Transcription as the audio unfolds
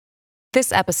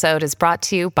This episode is brought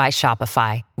to you by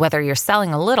Shopify. Whether you're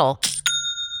selling a little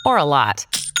or a lot,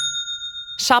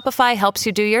 Shopify helps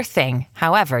you do your thing,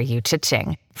 however you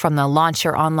cha-ching. From the launch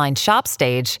your online shop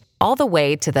stage, all the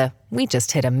way to the we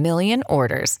just hit 1 million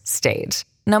orders stage.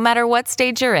 No matter what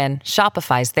stage you're in,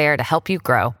 Shopify's there to help you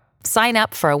grow. Sign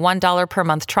up for a $1 per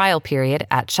month trial period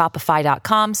at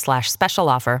shopify.com/special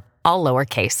offer, all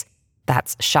lowercase.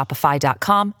 That's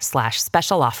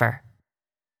shopify.com/special offer.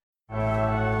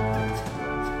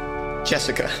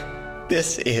 Jessica,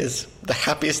 this is the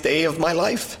happiest day of my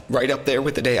life. Right up there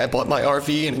with the day I bought my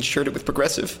RV and insured it with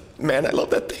Progressive. Man, I love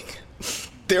that thing.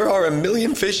 There are 1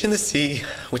 million fish in the sea,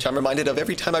 which I'm reminded of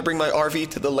every time I bring my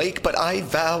RV to the lake, but I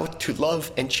vow to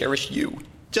love and cherish you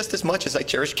just as much as I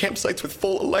cherish campsites with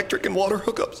full electric and water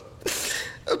hookups.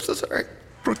 I'm so sorry.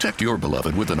 Protect your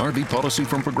beloved with an RV policy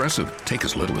from Progressive. Take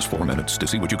as little as 4 minutes to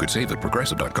see what you could save at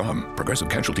Progressive.com. Progressive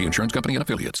Casualty Insurance Company and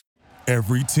Affiliates.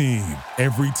 Every team,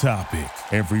 every topic,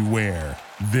 everywhere.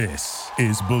 This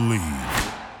is Believe.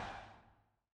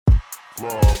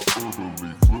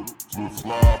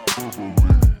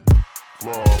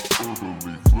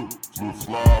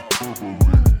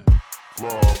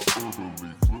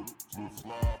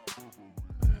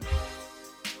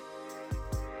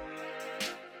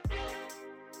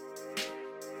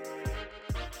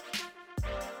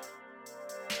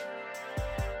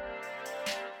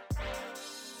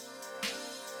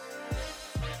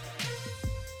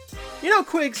 You know,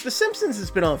 Quigs, The Simpsons has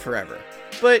been on forever,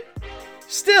 but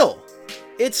still,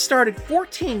 it started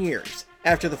 14 years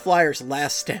after the Flyers'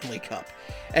 last Stanley Cup.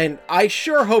 And I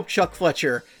sure hope Chuck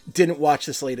Fletcher didn't watch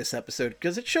this latest episode,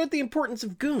 because it showed the importance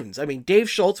of goons. I mean, Dave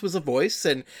Schultz was a voice,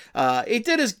 and it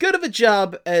did as good of a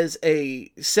job as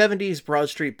a 70s Broad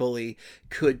Street Bully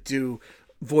could do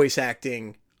voice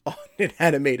acting on an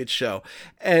animated show.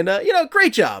 And,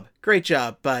 great job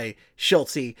by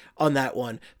Schultzy on that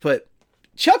one. But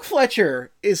Chuck Fletcher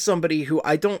is somebody who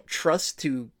I don't trust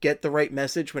to get the right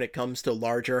message when it comes to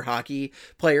larger hockey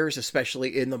players,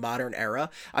 especially in the modern era.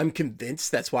 I'm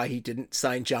convinced that's why he didn't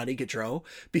sign Johnny Gaudreau,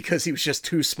 because he was just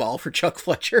too small for Chuck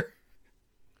Fletcher.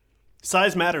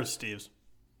 Size matters, Steve.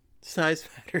 Size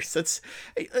matters.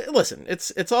 Listen,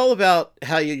 it's all about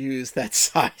how you use that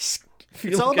size.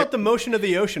 It's all about the motion of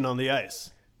the ocean on the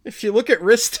ice. If you look at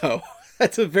Risto,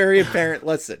 that's a very apparent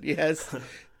lesson. He has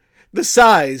the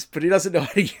size, but he doesn't know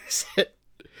how to use it.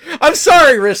 I'm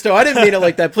sorry, Risto. I didn't mean it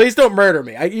like that. Please don't murder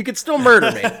me. You can still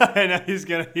murder me. I know he's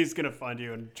gonna find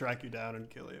you and track you down and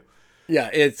kill you. Yeah,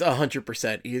 it's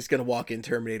 100%. He's gonna walk in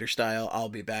Terminator style. I'll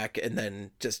be back, and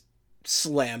then just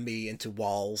slam me into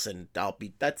walls, and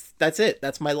that's it.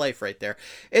 That's my life right there.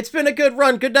 It's been a good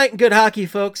run. Good night and good hockey,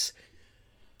 folks.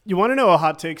 You want to know a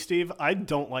hot take, Steve? I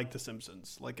don't like The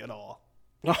Simpsons, like, at all.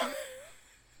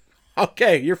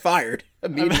 Okay, you're fired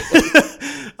immediately.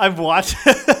 I've watched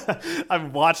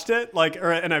it,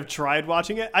 and I've tried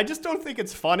watching it. I just don't think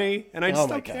it's funny, and I just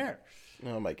don't care.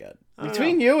 Oh my God.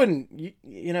 Between you and,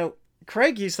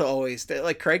 Craig used to always,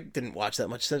 Craig didn't watch that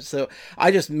much stuff, so I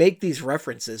just make these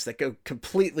references that go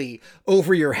completely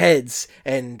over your heads,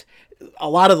 and a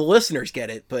lot of the listeners get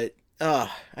it, but I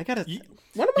gotta...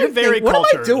 You're very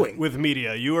cultured with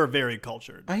media. You are very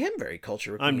cultured. I am very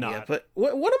cultured with I'm media. not. But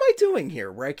what am I doing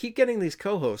here where I keep getting these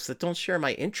co-hosts that don't share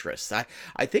my interests? I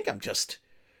think I'm just,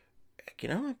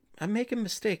 I'm making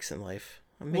mistakes in life.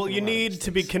 Well, you need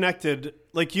to be connected.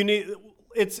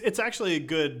 It's actually a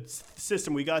good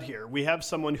system we got here. We have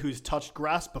someone who's touched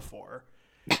grass before.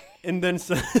 And then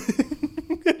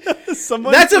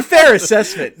That's a fair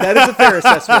assessment. That is a fair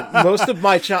assessment. Most of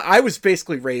my I was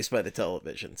basically raised by the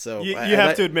television, so you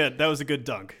have to admit that was a good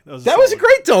dunk. That was a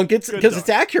great dunk. It's because it's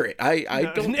accurate.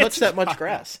 I don't touch that much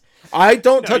grass. I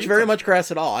don't touch very much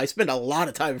grass at all. I spend a lot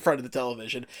of time in front of the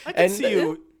television. I can see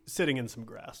you sitting in some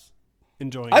grass,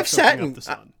 enjoying. I've sat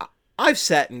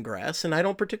in grass, and I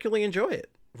don't particularly enjoy it.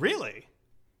 Really?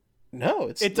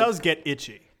 No, it does get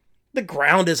itchy. The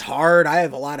ground is hard. I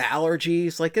have a lot of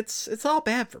allergies. It's all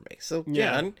bad for me. So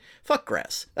yeah, fuck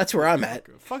grass. That's where I'm at.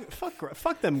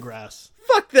 Fuck them grass.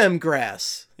 Fuck them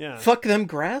grass. Yeah. Fuck them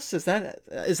grass. Is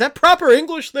that proper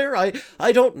English there? I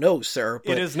don't know, sir.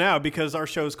 But it is now, because our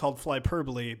show is called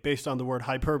Flyperbole, based on the word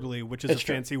hyperbole, which is a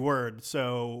fancy word.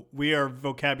 So we are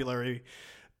vocabulary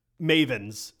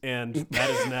mavens, and that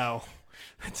is now.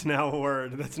 It's now a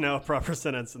word. That's now a proper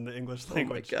sentence in the English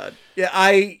language. Oh my God. Yeah,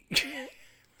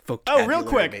 real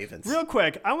quick.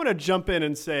 I want to jump in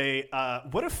and say,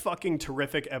 what a fucking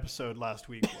terrific episode last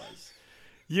week was.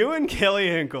 You and Kelly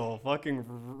Hinkle fucking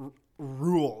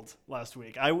ruled last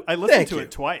week. I listened to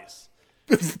it twice.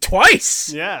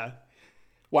 Twice? Yeah.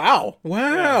 Wow.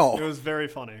 Yeah, it was very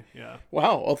funny. Yeah.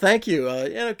 Wow. Well, thank you.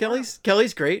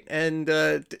 Kelly's great, and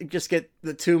just get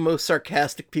the two most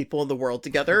sarcastic people in the world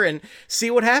together and see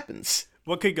what happens.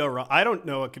 What could go wrong? I don't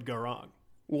know what could go wrong.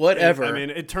 Whatever. I mean,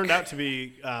 it turned out to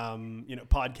be,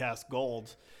 podcast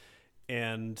gold.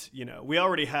 And, we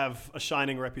already have a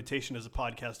shining reputation as a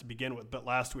podcast to begin with. But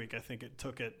last week, I think it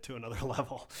took it to another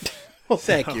level. Well,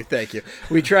 thank you.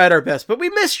 We tried our best, but we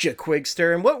missed you,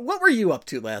 Quigster. And what were you up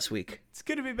to last week? It's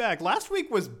good to be back. Last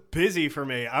week was busy for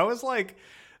me. I was like,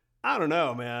 I don't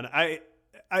know, man. I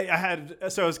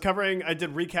was covering, I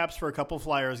did recaps for a couple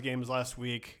Flyers games last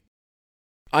week.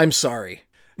 I'm sorry.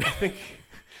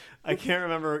 I can't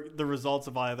remember the results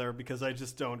of either because I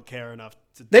just don't care enough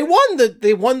to. They won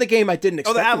the game I didn't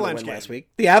expect the them Avalanche to win game. last week.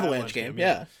 The Avalanche game,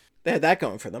 yeah. They had that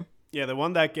going for them. Yeah, they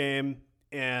won that game.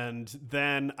 And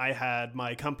then I had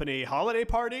my company holiday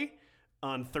party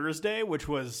on Thursday, which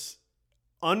was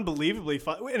unbelievably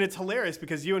fun. And it's hilarious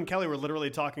because you and Kelly were literally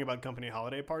talking about company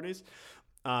holiday parties.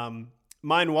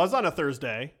 Mine was on a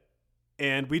Thursday,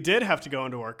 and we did have to go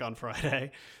into work on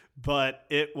Friday, but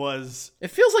it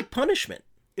feels like punishment.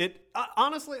 It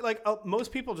honestly,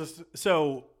 most people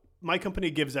so my company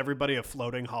gives everybody a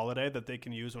floating holiday that they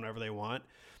can use whenever they want.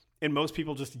 And most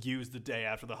people just use the day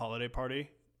after the holiday party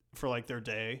for their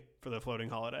day for the floating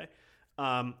holiday.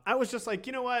 I was just like,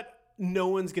 you know what? No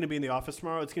one's going to be in the office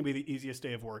tomorrow. It's going to be the easiest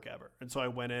day of work ever. And so I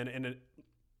went in and it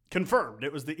confirmed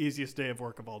it was the easiest day of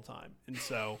work of all time. And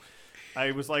so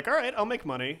I was like, all right, I'll make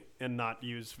money and not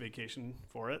use vacation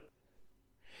for it.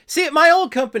 See, at my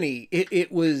old company,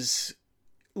 it was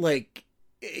like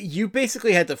you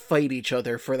basically had to fight each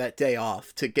other for that day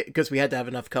off because we had to have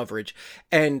enough coverage.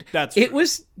 And it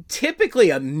was typically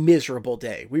a miserable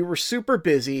day. We were super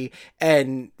busy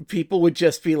and people would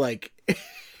just be like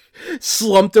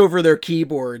slumped over their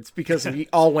keyboards because we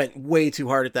all went way too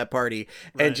hard at that party.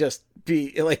 Right. And just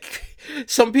be like,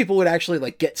 some people would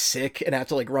actually get sick and have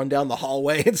to run down the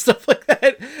hallway and stuff like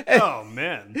that. And oh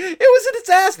man, it was a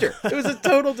disaster. It was a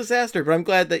total disaster, but I'm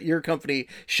glad that your company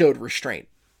showed restraint.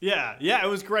 Yeah, it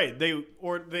was great. They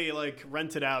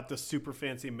rented out this super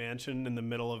fancy mansion in the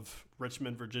middle of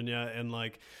Richmond, Virginia, and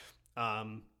it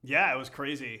was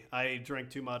crazy. I drank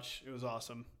too much. It was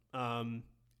awesome. I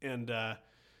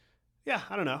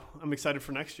don't know. I'm excited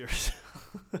for next year.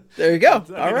 There you go.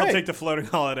 All right. I'll take the floating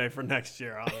holiday for next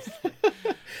year, honestly.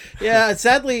 Yeah,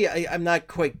 sadly, I'm not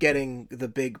quite getting the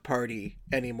big party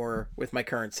anymore with my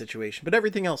current situation, but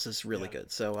everything else is really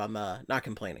good, so I'm not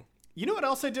complaining. You know what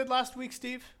else I did last week,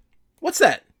 Steve? What's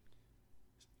that?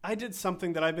 I did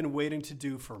something that I've been waiting to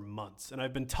do for months, and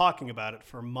I've been talking about it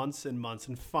for months and months,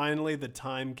 and finally the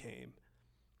time came.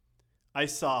 I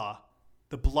saw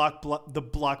the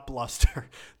blockbuster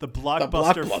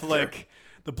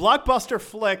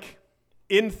flick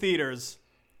in theaters,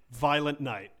 Violent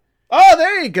Night. Oh,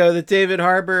 there you go. The David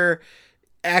Harbour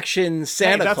action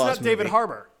Santa Claus That's not movie. David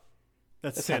Harbour.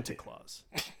 That's Santa Claus.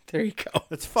 There you go.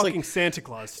 That's fucking Santa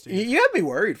Claus, Steve. You had me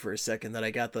worried for a second that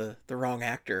I got the wrong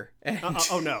actor. And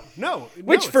No.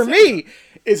 Which for me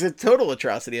is a total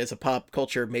atrocity as a pop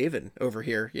culture maven over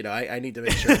here. I need to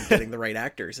make sure I'm getting the right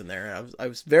actors in there. I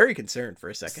was very concerned for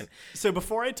a second. So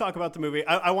before I talk about the movie,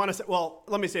 I want to say, well,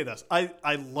 let me say this.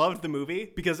 I loved the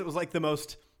movie because it was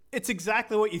it's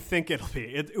exactly what you think it'll be.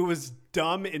 It was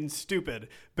dumb and stupid,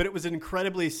 but it was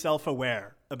incredibly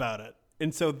self-aware about it.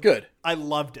 And so good. I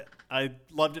loved it. I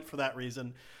loved it for that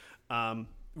reason.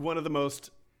 One of the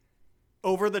most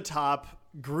over-the-top,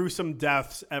 gruesome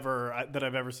deaths ever that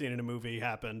I've ever seen in a movie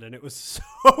happened, and it was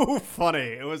so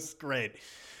funny. It was great.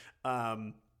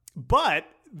 But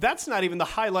that's not even the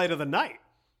highlight of the night.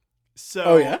 So,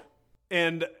 oh, yeah?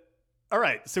 And, all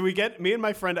right, so me and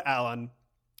my friend Alan,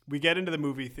 we get into the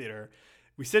movie theater.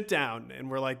 We sit down,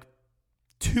 and we're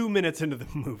 2 minutes into the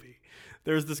movie.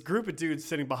 There's this group of dudes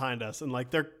sitting behind us, and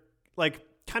they're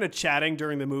kind of chatting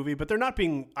during the movie, but they're not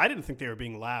being. I didn't think they were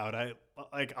being loud.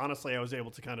 Honestly, I was able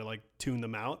to kind of tune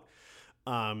them out.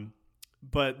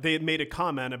 But they had made a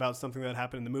comment about something that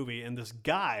happened in the movie, and this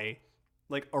guy,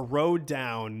 a row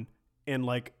down and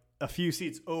a few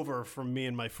seats over from me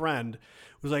and my friend,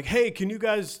 was like, "Hey, can you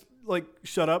guys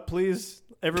shut up, please?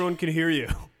 Everyone can hear you."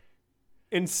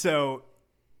 And so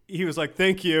he was like,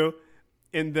 "Thank you."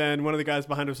 And then one of the guys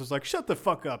behind us was like, "Shut the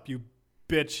fuck up, you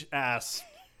bitch ass.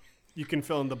 You can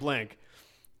fill in the blank."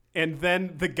 And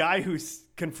then the guy who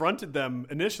confronted them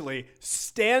initially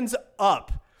stands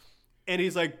up and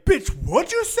he's like, "Bitch,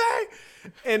 what'd you say?"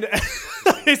 And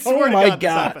I swear to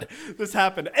God, this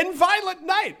happened. And Violent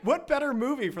Night. What better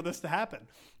movie for this to happen?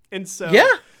 And so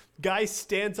guy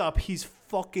stands up. He's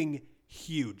fucking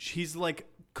huge. He's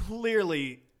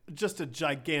clearly just a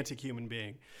gigantic human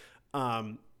being.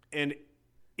 And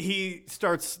they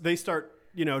start,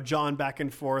 John back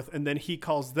and forth, and then he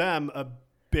calls them a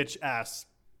bitch ass,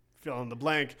 fill in the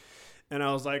blank. And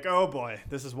I was like, oh boy,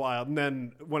 this is wild. And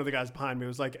then one of the guys behind me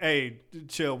was like, hey,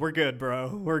 chill. We're good,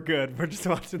 bro. We're good. We're just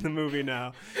watching the movie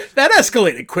now. That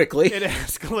escalated quickly. It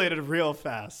escalated real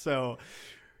fast. So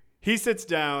he sits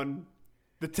down.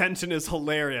 The tension is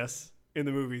hilarious in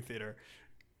the movie theater.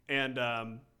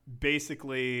 And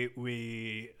basically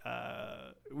we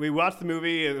watched the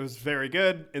movie. It was very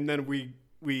good. And then we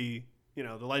the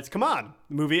lights come on.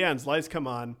 The movie ends. Lights come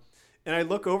on. And I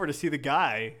look over to see the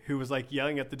guy who was like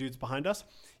yelling at the dudes behind us.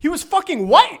 He was fucking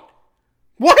white.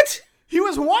 What? He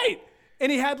was white.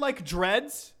 And he had like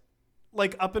dreads,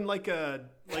 like up in like a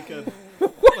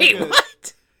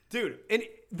What? Dude. And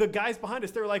the guys behind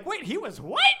us, they were like, wait, he was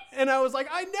white? And I was like,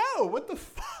 I know. What the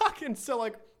fuck? And so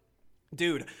like,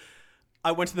 dude,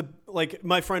 I went to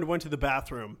my friend went to the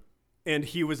bathroom and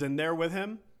he was in there with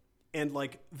him. And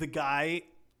like the guy,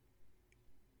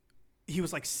 he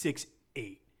was like 6'8".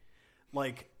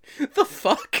 Like, the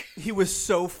fuck? He was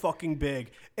so fucking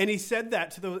big. And he said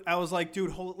that I was like,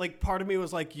 dude, part of me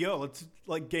was like, yo, let's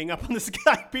like gang up on this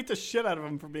guy, beat the shit out of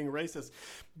him for being racist.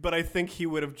 But I think he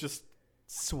would have just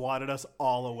swatted us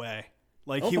all away.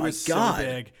 Like, he was so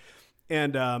big.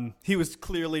 And he was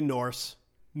clearly Norse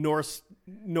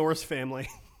family.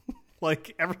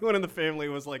 Like, everyone in the family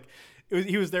was like,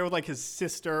 he was there with like his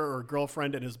sister or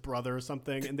girlfriend and his brother or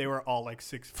something, and they were all like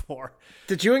 6'4".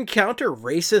 Did you encounter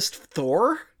racist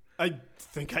Thor? I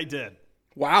think I did.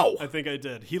 Wow. I think I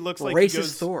did. He looks like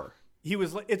racist Thor. He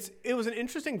was like, it was an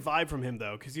interesting vibe from him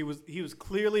though, because he was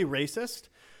clearly racist,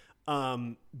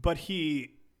 but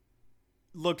he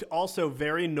looked also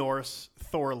very Norse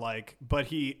Thor-like, but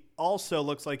he also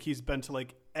looks like he's been to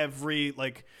like every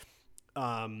like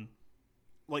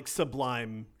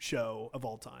Sublime show of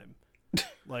all time.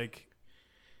 Like,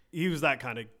 he was that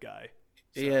kind of guy.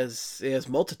 So. He has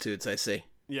multitudes, I see.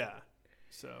 Yeah.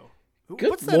 So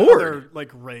what's that other like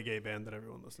reggae band that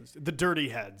everyone listens to? The Dirty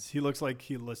Heads. He looks like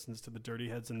he listens to the Dirty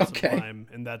Heads and Sublime,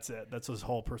 and that's it. That's his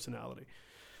whole personality.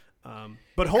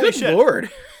 But holy shit, Lord,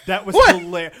 that was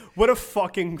hilarious! What a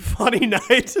fucking funny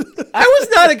night. I was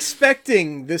not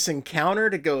expecting this encounter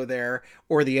to go there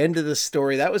or the end of the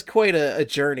story. That was quite a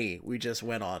journey we just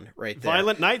went on right there.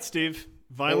 Violent night, Steve.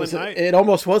 Violent night. It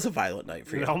almost was a violent night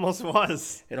for you. It almost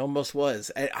was. It almost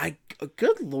was.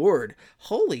 Good Lord,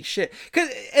 holy shit!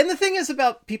 And the thing is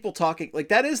about people talking, like,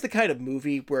 that is the kind of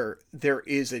movie where there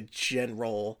is a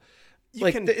general.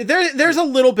 There's a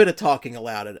little bit of talking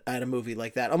allowed at a movie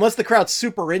like that, unless the crowd's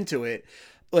super into it.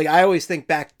 Like, I always think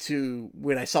back to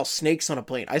when I saw Snakes on a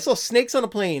Plane. I saw Snakes on a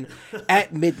Plane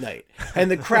at midnight, and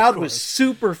the crowd was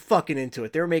super fucking into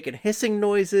it. They were making hissing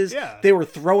noises. Yeah. They were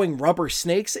throwing rubber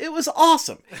snakes. It was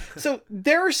awesome. So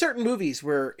there are certain movies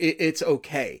where it's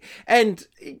okay. And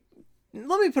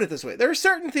let me put it this way. There are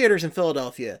certain theaters in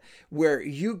Philadelphia where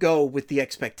you go with the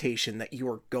expectation that you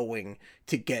are going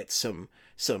to get some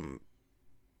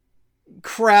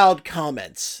crowd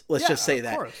comments, let's just say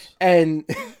that. Course. And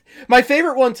my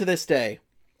favorite one to this day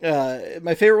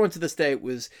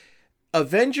was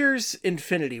Avengers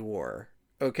Infinity War.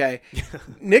 Okay.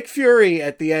 Nick Fury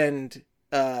at the end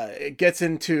gets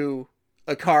into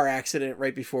a car accident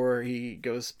right before he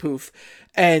goes poof,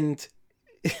 and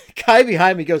guy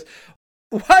behind me goes,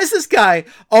 why is this guy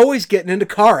always getting into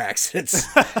car accidents?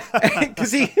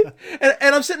 Because and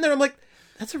I'm sitting there, I'm like,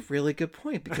 that's a really good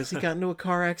point, because he got into a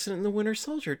car accident in The Winter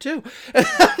Soldier too. And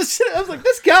I was like,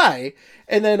 this guy.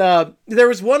 And then there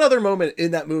was one other moment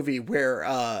in that movie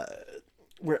where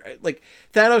like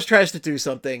Thanos tries to do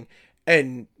something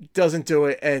and doesn't do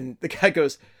it, and the guy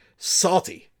goes,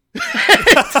 salty.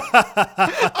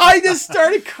 I just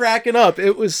started cracking up.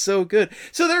 It was so good.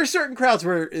 So there are certain crowds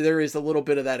where there is a little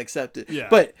bit of that accepted. Yeah.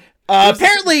 But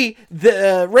apparently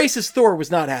the racist Thor was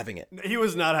not having it. He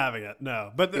was not having it,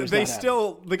 no. But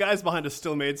the guys behind us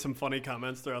still made some funny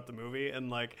comments throughout the movie. And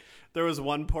like, there was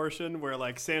one portion where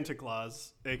like Santa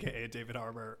Claus, aka David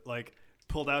Harbour, like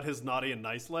pulled out his naughty and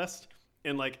nice list.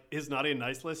 And like his naughty and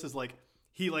nice list is like,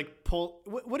 he like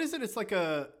what is it? It's like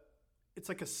a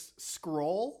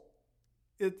scroll.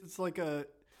 It's like the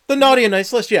naughty and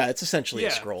nice list. Yeah, it's essentially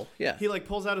a scroll. Yeah. He like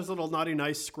pulls out his little naughty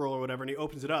nice scroll or whatever, and he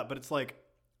opens it up, but it's like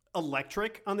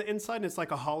electric on the inside, and it's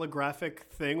like a holographic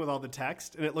thing with all the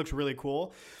text, and it looks really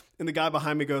cool. And the guy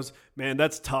behind me goes, "Man,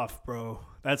 that's tough, bro.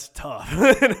 That's tough."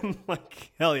 And I'm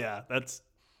like, "Hell yeah, that's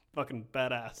fucking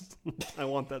badass. I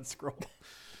want that scroll."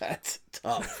 That's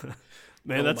tough.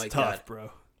 Man, that's tough, God.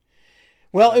 Bro.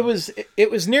 Well,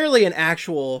 it was nearly an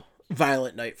actual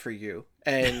violent night for you,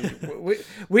 And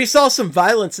we saw some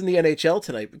violence in the NHL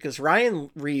tonight because Ryan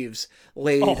Reeves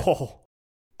laid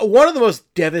one of the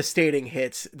most devastating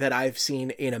hits that I've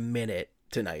seen in a minute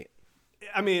tonight.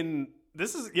 I mean,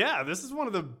 this is one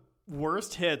of the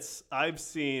worst hits I've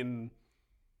seen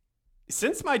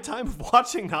since my time of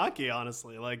watching hockey,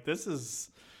 honestly. Like, this is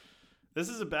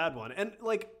a bad one. And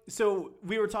like, so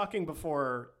we were talking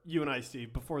before, you and I,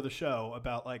 Steve, before the show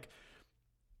about like,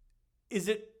 is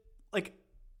it like,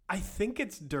 I think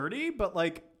it's dirty, but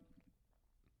like,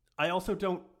 I also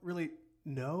don't really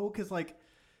know. Cause like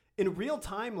in real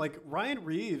time, like Ryan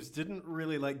Reeves didn't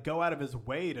really like go out of his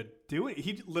way to do it.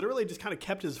 He literally just kind of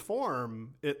kept his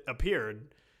form, it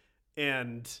appeared.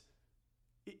 And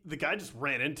the guy just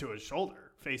ran into his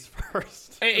shoulder face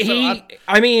first.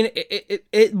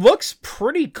 It looks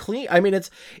pretty clean. I mean,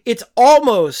 it's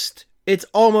almost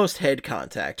head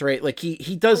contact, right? Like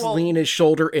he does lean his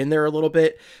shoulder in there a little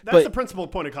bit. That's the principal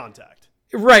point of contact.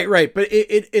 Right. But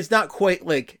it's not quite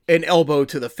like an elbow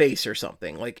to the face or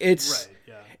something. Like it's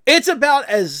about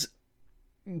as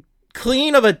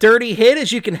clean of a dirty hit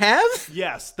as you can have.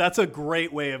 Yes, that's a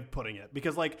great way of putting it,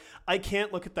 because like I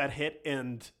can't look at that hit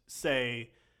and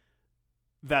say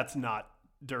that's not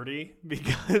dirty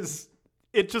because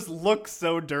it just looks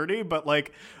so dirty, but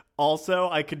like also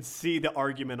I could see the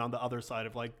argument on the other side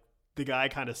of like the guy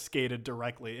kind of skated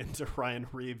directly into Ryan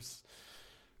Reeves'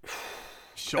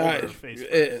 shoulder face.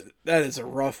 That is a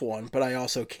rough one, but I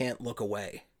also can't look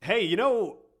away. Hey, you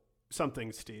know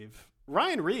something, Steve?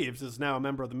 Ryan Reeves is now a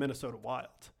member of the Minnesota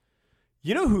Wild.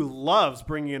 You know who loves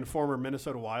bringing in former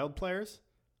Minnesota Wild players?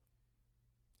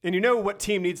 And you know what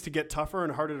team needs to get tougher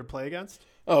and harder to play against?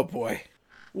 Oh, boy.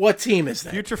 What team is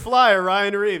that? Future Flyer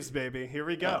Ryan Reeves, baby. Here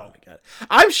we go. Oh, my God.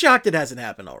 I'm shocked it hasn't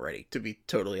happened already, to be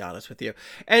totally honest with you.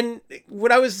 And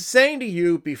what I was saying to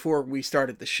you before we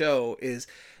started the show is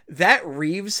that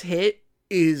Reeves hit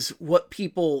is what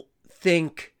people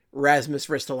think Rasmus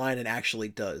Ristolainen actually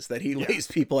does, that he lays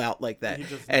people out like that.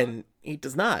 He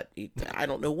does not. I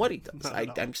don't know what he does.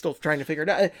 I'm still trying to figure it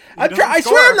out. I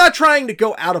swear I'm not trying to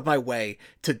go out of my way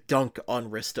to dunk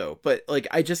on Risto, but like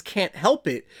I just can't help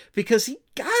it because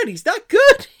he's not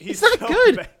good. He's not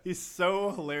good. He's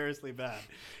so hilariously bad.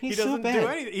 He doesn't do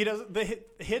anything. He doesn't. The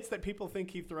hits that people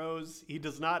think he throws, he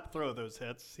does not throw those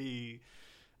hits.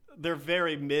 They're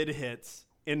very mid hits,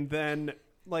 and then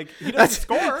like he doesn't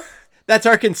score. That's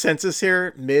our consensus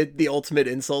here. Mid, the ultimate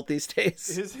insult these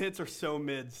days. His hits are so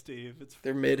mid, Steve.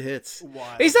 They're mid hits.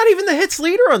 Wild. He's not even the hits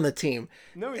leader on the team.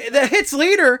 No, the hits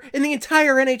leader in the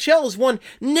entire NHL is one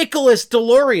Nicolas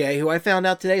Delorier, who I found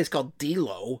out today is called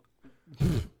D-Lo.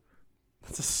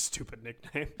 That's a stupid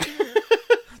nickname.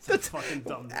 That's a fucking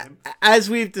dumb name. As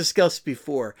we've discussed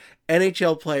before,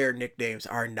 NHL player nicknames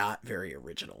are not very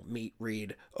original. Meet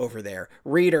Reed over there.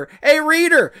 Reader. Hey,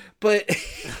 Reader! But,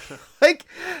 like,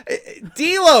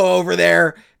 D-Lo over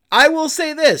there, I will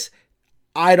say this.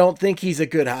 I don't think he's a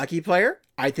good hockey player.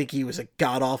 I think he was a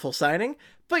god-awful signing.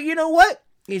 But you know what?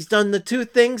 He's done the two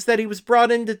things that he was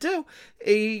brought in to do.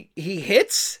 He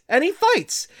hits and he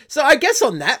fights. So I guess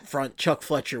on that front, Chuck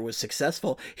Fletcher was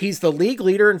successful. He's the league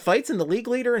leader in fights and the league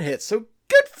leader in hits. So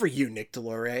good for you, Nick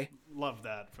Delorier. Love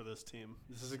that for this team.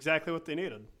 This is exactly what they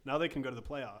needed. Now they can go to the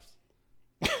playoffs.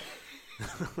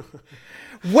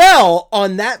 Well,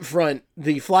 on that front,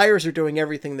 the Flyers are doing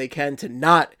everything they can to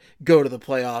not go to the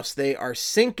playoffs. They are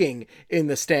sinking in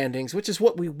the standings, which is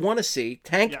what we want to see.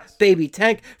 Tank, yes. Baby,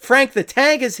 tank. Frank the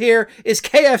Tank is here. Is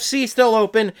KFC still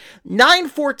open?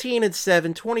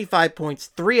 9-14-7, 25 points,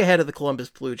 3 ahead of the Columbus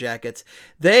Blue Jackets.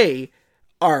 They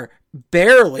are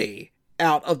barely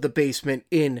out of the basement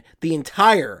in the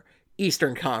entire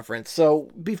Eastern Conference. So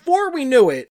before we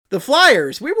knew it, the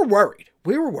Flyers, we were worried.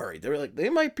 They were like,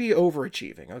 they might be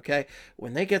overachieving, okay?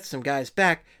 When they get some guys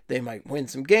back, they might win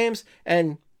some games.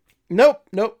 And nope.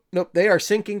 They are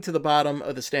sinking to the bottom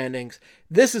of the standings.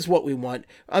 This is what we want.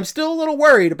 I'm still a little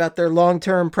worried about their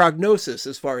long-term prognosis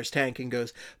as far as tanking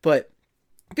goes. But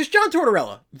because John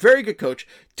Tortorella, very good coach,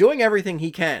 doing everything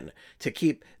he can to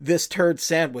keep this turd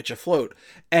sandwich afloat.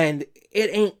 And it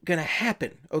ain't going to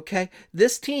happen, okay?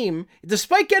 This team,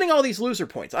 despite getting all these loser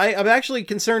points, I'm actually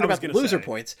concerned about the loser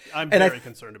points. I'm very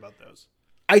concerned about those.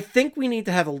 I think we need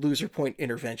to have a loser point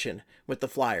intervention with the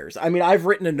Flyers. I mean, I've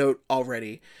written a note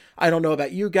already. I don't know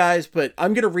about you guys, but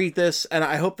I'm going to read this, and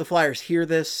I hope the Flyers hear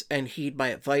this and heed my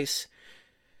advice.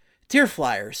 Dear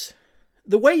Flyers,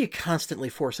 the way you constantly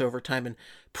force overtime and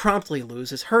promptly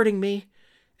lose is hurting me,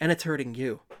 and it's hurting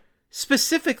you.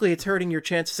 Specifically, it's hurting your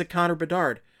chances at Connor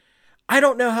Bedard. I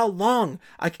don't know how long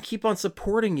I can keep on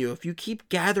supporting you if you keep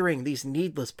gathering these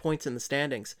needless points in the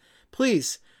standings.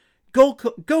 Please, go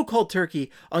cold turkey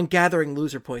on gathering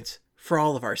loser points for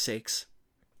all of our sakes.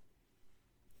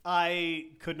 I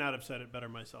could not have said it better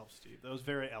myself, Steve. That was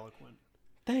very eloquent.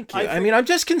 Thank you. I mean, I'm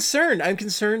just concerned. I'm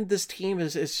concerned this team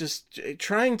is just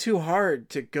trying too hard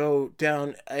to go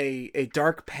down a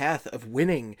dark path of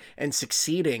winning and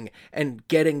succeeding and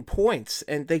getting points.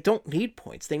 And they don't need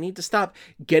points. They need to stop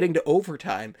getting to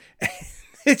overtime.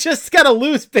 It's just got to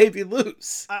lose, baby,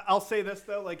 lose. I'll say this,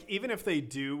 though. Like, even if they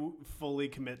do fully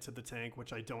commit to the tank,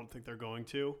 which I don't think they're going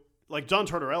to, like John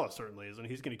Tortorella certainly is, and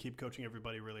he's going to keep coaching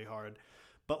everybody really hard.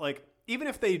 But, like, even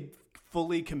if they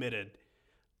fully committed,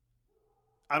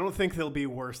 I don't think they'll be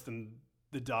worse than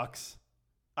the Ducks.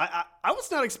 I was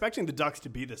not expecting the Ducks to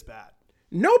be this bad.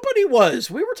 Nobody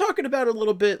was. We were talking about it a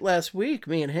little bit last week,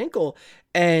 me and Hinkle,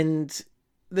 and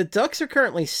the Ducks are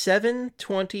currently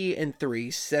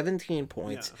 7-20-3, 17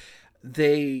 points. Yeah.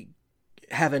 They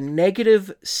have a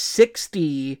negative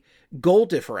 60 goal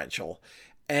differential,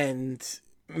 and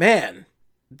man,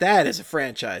 that is a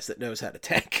franchise that knows how to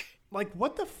tank. Like,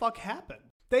 what the fuck happened?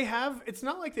 It's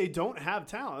not like they don't have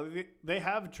talent. They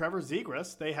have Trevor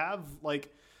Zegras. They have,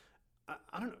 like,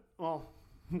 I don't know. Well,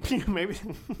 maybe.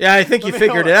 Yeah, I think you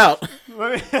figured it out.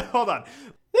 Hold on.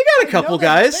 They got a couple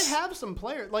guys. They have some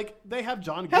players. Like, they have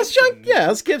John Gibson.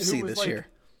 How's Gibson this year?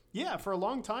 Yeah, for a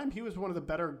long time, he was one of the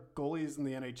better goalies in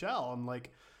the NHL. And,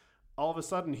 like, all of a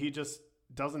sudden, he just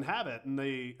doesn't have it. And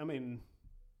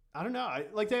I don't know.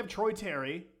 They have Troy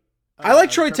Terry. I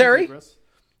like Troy Terry. Zegras.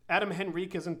 Adam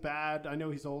Henrique isn't bad. I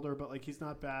know he's older, but like he's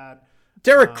not bad.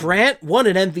 Derek Grant won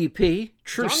an MVP.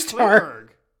 True John star. Klingberg.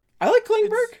 I like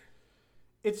Klingberg.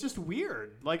 It's just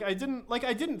weird. I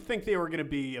didn't think they were going to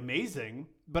be amazing,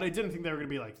 but I didn't think they were going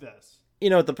to be like this. You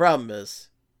know what the problem is?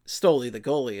 Stoley, the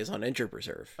goalie, is on injured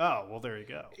reserve. Oh, well, there you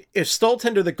go. If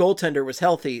Stoltender, the goaltender, was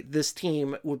healthy, this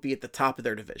team would be at the top of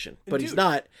their division. But he's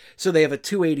not, so they have a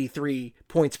 .283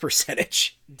 points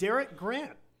percentage. Derek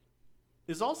Grant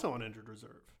is also on injured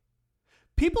reserve.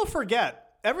 People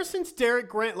forget, ever since Derek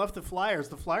Grant left the Flyers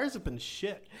have been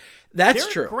shit. That's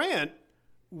true. Derek Grant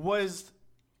was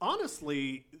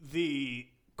honestly the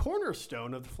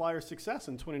cornerstone of the Flyers' success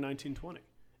in 2019-20.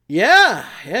 Yeah,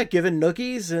 giving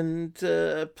noogies and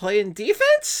playing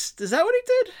defense. Is that what he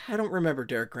did? I don't remember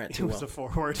Derek Grant too well. He was a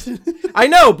forward. I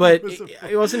know, but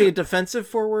wasn't he a defensive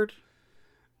forward?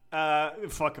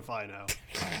 Fuck if I know.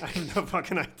 I have no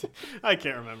fucking idea. I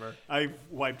can't remember. I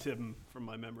wiped him from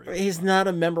my memory. He's not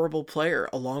a memorable player,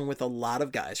 along with a lot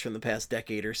of guys from the past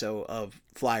decade or so of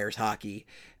Flyers hockey.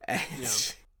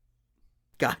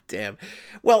 God damn.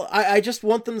 Well, I just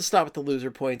want them to stop at the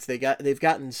loser points. They've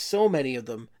gotten so many of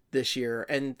them this year,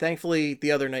 and thankfully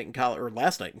the other night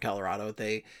last night in Colorado,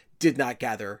 they did not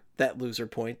gather that loser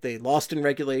point. They lost in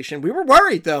regulation. We were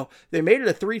worried, though. They made it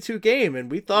a 3-2 game,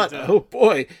 and we thought, oh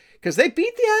boy, because they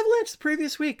beat the Avalanche the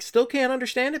previous week. Still can't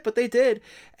understand it, but they did.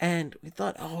 And we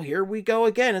thought, oh, here we go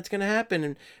again. It's going to happen.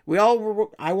 And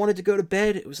I wanted to go to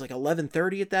bed. It was like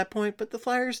 11:30 at that point, but the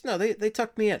Flyers, no, they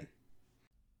tucked me in.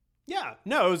 Yeah,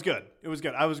 no, it was good. It was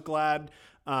good. I was glad,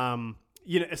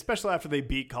 especially after they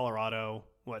beat Colorado,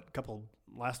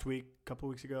 last week, a couple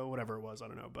weeks ago, whatever it was, I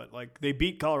don't know. But like they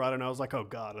beat Colorado, and I was like, oh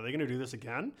God, are they going to do this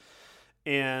again?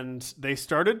 And they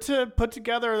started to put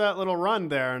together that little run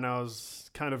there, and I was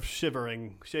kind of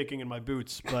shaking in my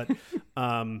boots. But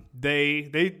they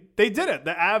did it.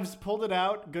 The Avs pulled it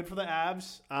out. Good for the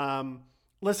Avs.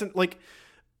 Listen, like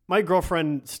my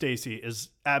girlfriend Stacy is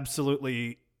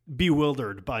absolutely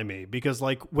bewildered by me because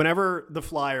like whenever the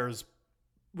Flyers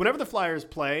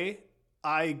play,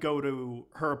 I go to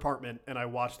her apartment and I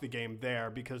watch the game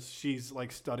there because she's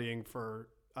like studying for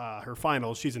her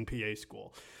finals. She's in PA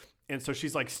school. And so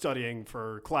she's like studying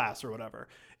for class or whatever.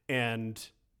 And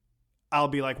I'll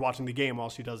be like watching the game while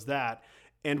she does that.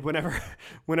 And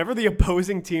whenever the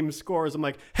opposing team scores, I'm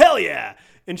like, hell yeah.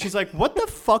 And she's like, what the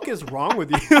fuck is wrong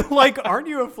with you? Like, aren't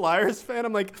you a Flyers fan?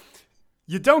 I'm like,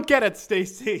 you don't get it,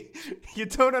 Stacey. You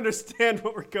don't understand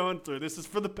what we're going through. This is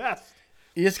for the best.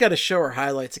 You just got to show her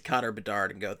highlights of Connor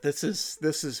Bedard and go, this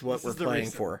is what we're playing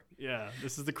for. Yeah,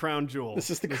 this is the crown jewel. This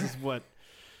is what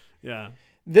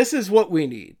This is what we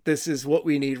need. This is what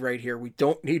we need right here. We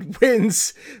don't need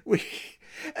wins.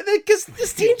 Because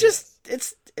this team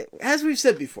as we've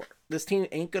said before, this team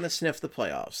ain't going to sniff the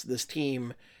playoffs. This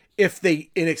team, if they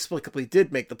inexplicably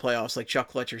did make the playoffs, like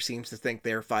Chuck Fletcher seems to think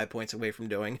they're 5 points away from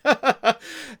doing,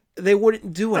 they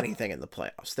wouldn't do anything in the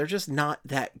playoffs. They're just not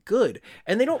that good.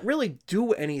 And they don't really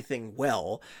do anything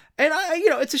well. And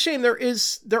it's a shame.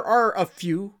 There are a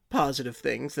few positive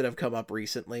things that have come up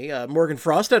recently. Morgan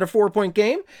Frost had a 4-point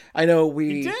game. I know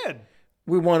we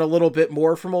we want a little bit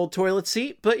more from old toilet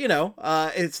seat, but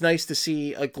it's nice to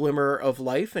see a glimmer of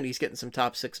life, and he's getting some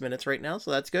top 6 minutes right now,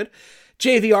 so that's good.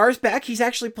 JVR's back. He's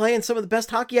actually playing some of the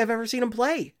best hockey I've ever seen him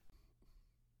play.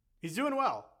 He's doing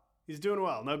well.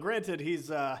 Now, granted, he's,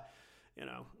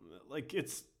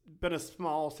 it's been a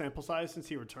small sample size since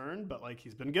he returned, but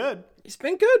he's been good. He's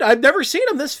been good. I've never seen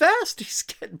him this fast. He's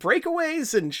getting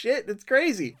breakaways and shit. It's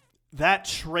crazy. That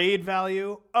trade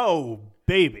value, oh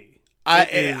baby.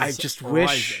 I just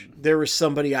wish there was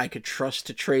somebody I could trust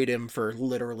to trade him for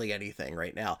literally anything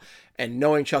right now. And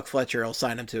knowing Chuck Fletcher, I'll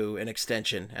sign him to an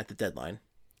extension at the deadline.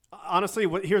 Honestly,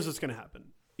 here's what's going to happen.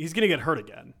 He's going to get hurt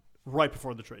again right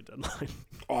before the trade deadline.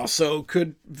 Also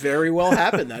could very well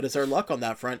happen. That is our luck on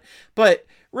that front. But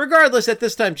regardless, at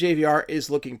this time, JVR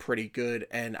is looking pretty good,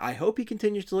 and I hope he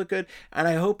continues to look good, and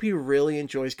I hope he really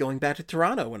enjoys going back to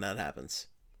Toronto when that happens.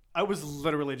 I was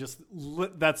literally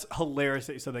that's hilarious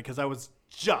that you said that, because I was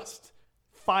just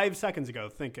 5 seconds ago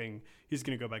thinking he's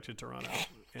going to go back to Toronto.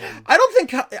 And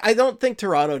I don't think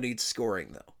Toronto needs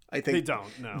scoring, though. I think they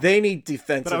don't. No, they need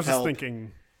defensive but I was help. just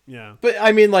thinking. Yeah. But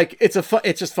I mean,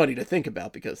 it's just funny to think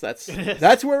about, because that's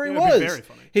where he was. Very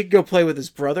funny. He could go play with his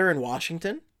brother in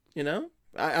Washington,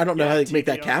 I don't know how they make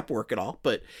that cap work at all,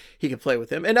 but he could play with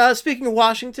him. And speaking of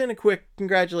Washington, a quick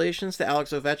congratulations to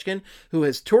Alex Ovechkin, who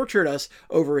has tortured us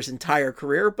over his entire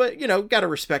career, but got to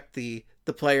respect the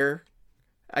player,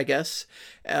 I guess.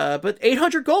 But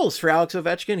 800 goals for Alex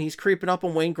Ovechkin. He's creeping up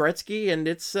on Wayne Gretzky, and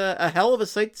it's a hell of a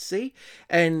sight to see.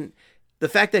 And the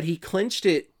fact that he clinched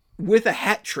it with a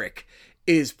hat trick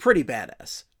is pretty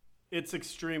badass. It's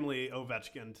extremely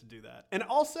Ovechkin to do that. And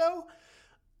also,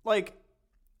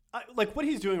 what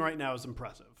he's doing right now is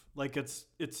impressive.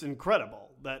 It's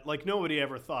incredible that nobody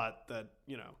ever thought that,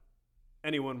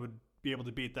 anyone would be able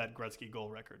to beat that Gretzky goal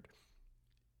record.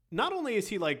 Not only is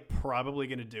he probably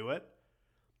going to do it,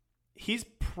 he's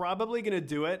probably going to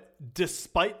do it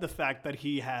despite the fact that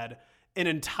he had an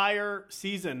entire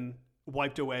season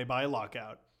wiped away by a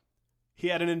lockout. He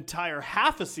had an entire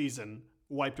half a season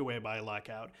wiped away by a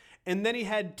lockout. And then he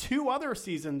had 2 other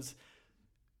seasons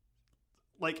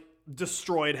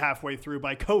destroyed halfway through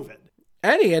by COVID.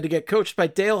 And he had to get coached by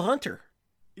Dale Hunter.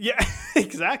 Yeah,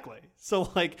 exactly.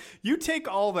 So you take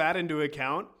all that into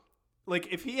account,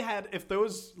 if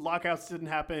those lockouts didn't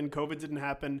happen, COVID didn't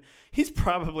happen, he's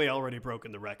probably already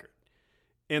broken the record.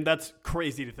 And that's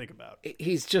crazy to think about.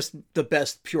 He's just the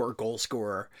best pure goal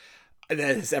scorer that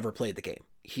has ever played the game.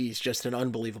 He's just an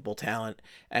unbelievable talent,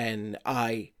 and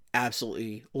I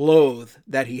absolutely loathe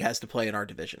that he has to play in our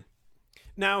division.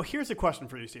 Now, here's a question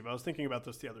for you, Steve. I was thinking about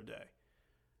this the other day.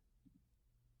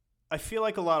 I feel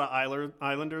like a lot of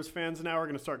Islanders fans now are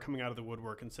going to start coming out of the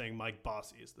woodwork and saying Mike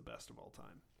Bossy is the best of all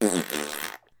time.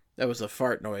 That was a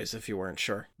fart noise, if you weren't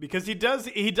sure. Because he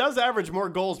does average more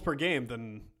goals per game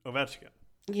than Ovechkin.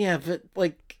 Yeah, but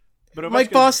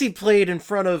Mike Bossy played in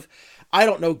front of, I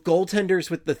don't know, goaltenders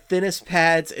with the thinnest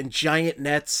pads and giant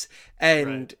nets,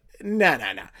 and no.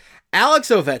 Alex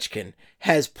Ovechkin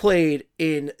has played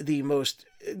in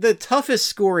the toughest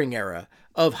scoring era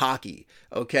of hockey,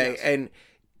 okay? Yes. And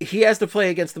he has to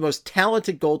play against the most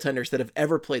talented goaltenders that have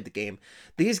ever played the game.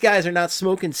 These guys are not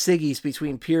smoking ciggies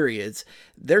between periods.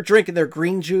 They're drinking their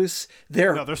green juice.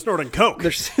 They're snorting Coke.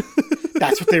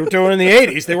 That's what they were doing in the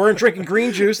 80s. They weren't drinking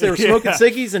green juice. They were smoking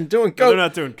ciggies and doing Coke. No, they're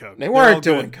not doing Coke. They weren't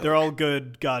doing Coke. They're all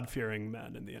good, God-fearing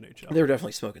men in the NHL. They were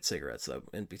definitely smoking cigarettes, though,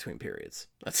 in between periods.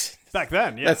 That's back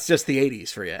then, yeah. That's just the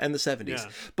 80s for you, and the 70s. Yeah.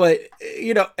 But,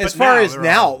 as far as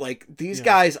now, these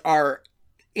guys are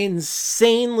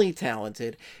insanely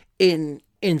talented, in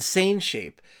insane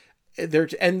shape.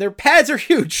 Their pads are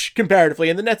huge comparatively,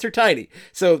 and the nets are tiny.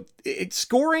 So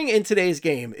scoring in today's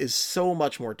game is so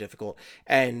much more difficult,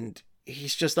 and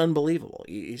he's just unbelievable.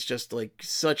 He's just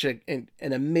such an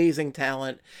amazing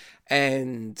talent,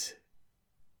 and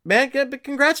man,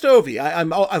 congrats to Ovi.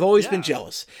 I've always been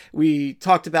jealous. We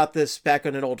talked about this back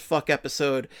on an old fuck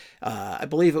episode. I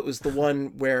believe it was the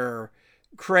one where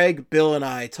Craig, Bill, and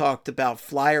I talked about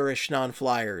flyerish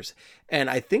non-flyers, and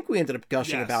I think we ended up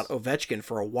gushing about Ovechkin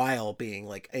for a while being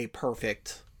a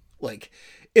perfect,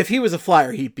 if he was a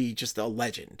flyer, he'd be just a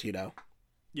legend,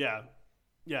 Yeah.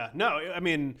 No, I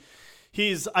mean,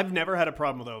 I've never had a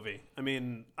problem with Ovi. I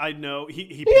mean, I know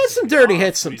he has some dirty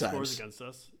hits sometimes. He scores against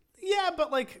us. Yeah, but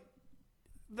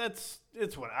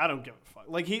it's what I don't give a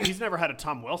fuck. He's never had a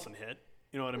Tom Wilson hit.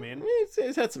 You know what I mean?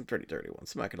 He's had some pretty dirty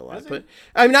ones. I'm not gonna lie, but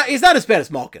I'm not. He's not as bad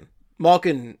as Malkin.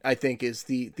 Malkin, I think, is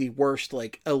the worst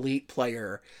elite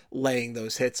player laying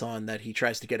those hits on that he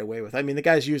tries to get away with. I mean, the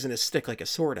guy's using his stick like a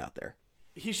sword out there.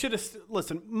 He should have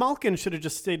listen. Malkin should have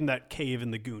just stayed in that cave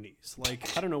in the Goonies.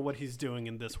 Like, I don't know what he's doing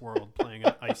in this world playing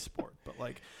an ice sport, but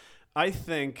like, I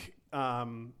think,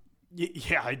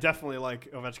 yeah, I definitely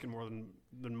like Ovechkin more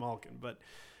than Malkin. But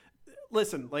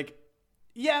listen, like,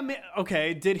 yeah,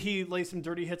 okay, did he lay some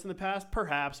dirty hits in the past?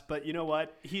 Perhaps, but you know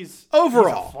what? He's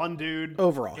a fun dude.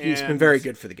 Overall, he's been very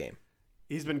good for the game.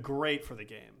 He's been great for the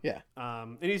game. Yeah,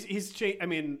 and he's changed. I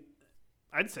mean,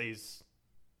 I'd say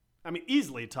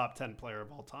easily top 10 player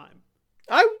of all time.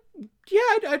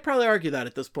 I'd probably argue that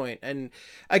at this point. And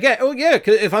again,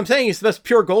 cause if I'm saying he's the best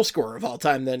pure goal scorer of all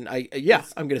time, then I'm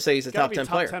going to say he's a top 10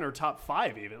 player. Top 10 or top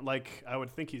 5 even. Like, I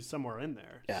would think he's somewhere in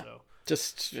there. Yeah. So.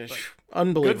 Just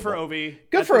unbelievable. Good for Ovi.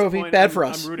 Good for Ovi. Bad for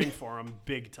us. I'm rooting for him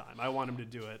big time. I want him to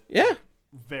do it. Yeah.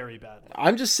 Very badly.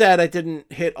 I'm just sad I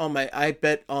didn't hit on I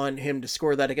bet on him to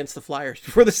score that against the Flyers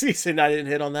before the season. I didn't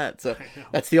hit on that. So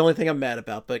that's the only thing I'm mad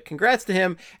about. But congrats to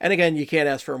him. And again, you can't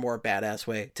ask for a more badass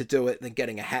way to do it than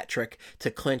getting a hat trick to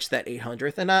clinch that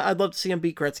 800th. And I'd love to see him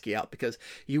beat Gretzky out because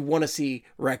you want to see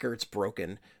records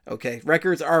broken. Okay.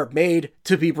 Records are made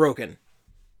to be broken.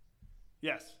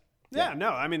 Yes. Yeah, no,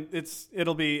 I mean,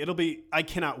 it'll be, I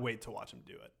cannot wait to watch him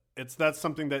do it. That's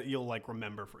something that you'll like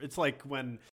remember. It's like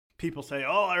when people say,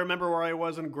 oh, I remember where I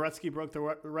was when Gretzky broke the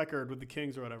record with the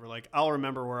Kings or whatever. Like, I'll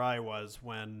remember where I was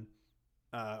when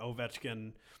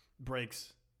Ovechkin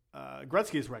breaks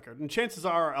Gretzky's record. And chances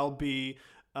are I'll be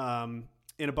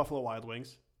in a Buffalo Wild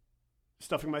Wings,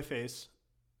 stuffing my face.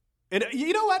 And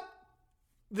you know what?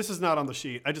 This is not on the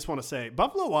sheet. I just want to say,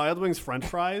 Buffalo Wild Wings French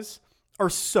fries are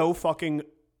so fucking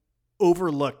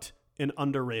overlooked and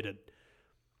underrated.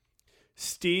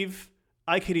 Steve,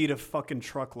 I could eat a fucking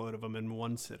truckload of them in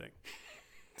one sitting.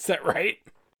 Is that right?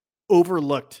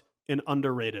 Overlooked and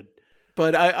underrated.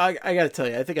 But I got to tell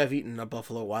you, I think I've eaten a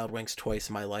Buffalo Wild Wings twice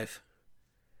in my life.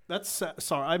 That's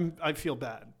sorry. I feel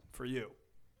bad for you.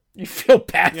 You feel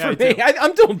bad for me?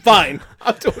 I'm doing fine.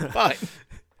 I'm doing fine.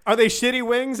 Are they shitty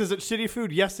wings? Is it shitty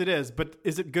food? Yes, it is. But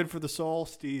is it good for the soul,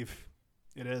 Steve?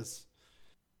 It is.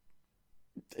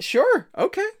 Sure.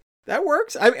 Okay. That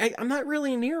works. I'm not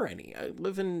really near any. I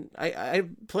live in. I have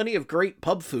plenty of great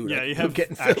pub food. Yeah, you have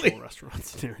actual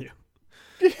restaurants near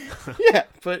you. Yeah,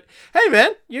 but hey,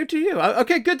 man, you do you.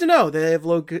 Okay, good to know. They have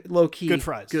low key good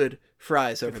fries. Good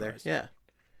fries over there. Yeah,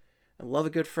 I love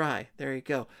a good fry. There you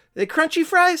go. They crunchy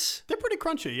fries. They're pretty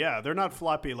crunchy. Yeah, they're not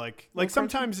floppy. Like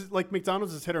sometimes crunchy? Like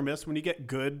McDonald's is hit or miss. When you get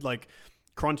good like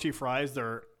crunchy fries,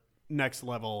 they're next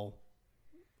level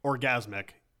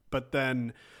orgasmic. But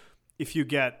then if you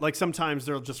get, like, sometimes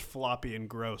they're just floppy and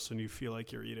gross and you feel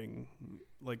like you're eating,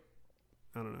 like,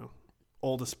 I don't know,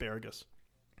 old asparagus.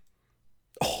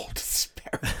 Old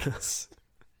asparagus.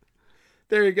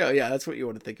 There you go. Yeah, that's what you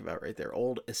want to think about right there.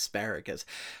 Old asparagus.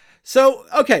 So,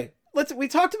 okay, we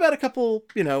talked about a couple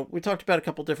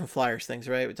different Flyers things,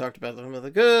 right? We talked about some of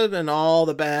the good and all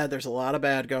the bad. There's a lot of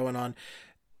bad going on.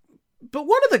 But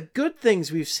one of the good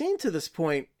things we've seen to this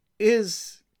point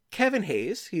is Kevin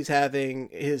Hayes. He's having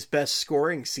his best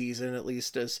scoring season, at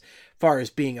least as far as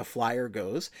being a Flyer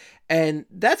goes. And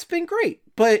that's been great.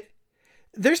 But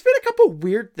there's been a couple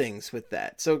weird things with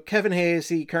that. So Kevin Hayes,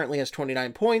 he currently has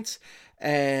 29 points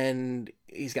and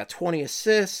he's got 20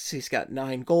 assists. He's got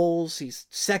 9 goals. He's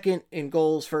second in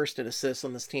goals, first in assists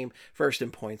on this team, first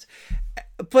in points.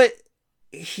 But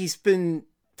he's been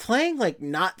playing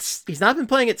he's not been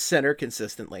playing at center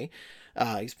consistently.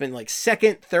 He's been like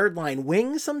second, third line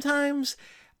wing sometimes.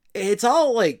 It's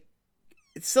all like,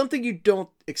 it's something you don't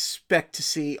expect to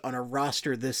see on a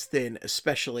roster this thin,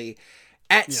 especially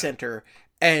at center.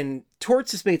 And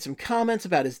Torts has made some comments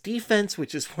about his defense,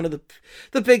 which is one of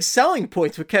the big selling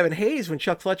points with Kevin Hayes when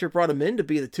Chuck Fletcher brought him in to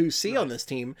be the 2C on this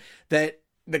team, that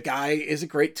the guy is a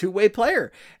great two-way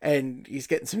player. And he's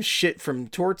getting some shit from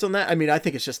Torts on that. I mean, I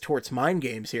think it's just Torts mind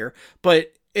games here,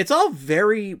 but it's all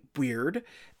very weird.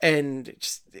 And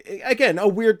just, again, a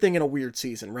weird thing in a weird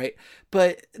season, right?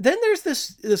 But then there's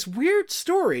this weird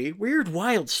story,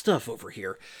 wild stuff over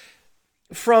here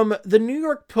from the New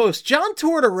York Post. John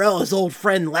Tortorella's old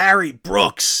friend Larry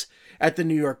Brooks at the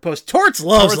New York Post. Torts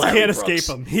loves Larry Brooks. Can't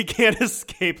escape him. He can't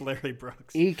escape Larry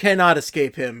Brooks. He cannot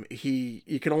escape him.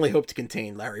 You can only hope to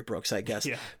contain Larry Brooks, I guess.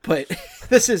 Yeah. But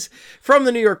this is from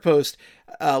the New York Post.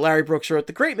 Larry Brooks wrote,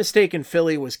 "The great mistake in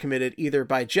Philly was committed either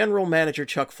by general manager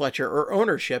Chuck Fletcher or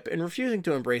ownership in refusing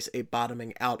to embrace a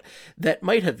bottoming out that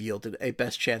might have yielded a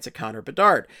best chance at Connor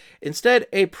Bedard. Instead,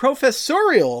 a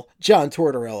professorial John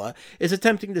Tortorella is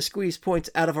attempting to squeeze points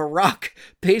out of a rock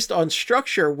based on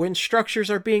structure when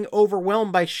structures are being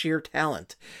overwhelmed by sheer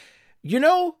talent." You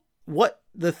know what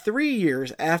the 3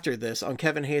 years after this on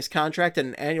Kevin Hayes' contract and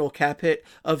an annual cap hit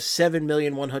of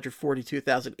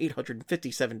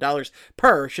 $7,142,857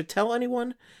 per should tell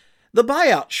anyone. The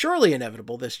buyout, surely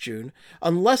inevitable this June,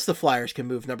 unless the Flyers can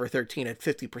move number 13 at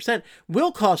 50%,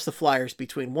 will cost the Flyers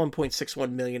between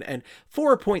 $1.61 million and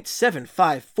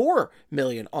 $4.754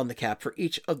 million on the cap for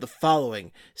each of the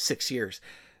following 6 years.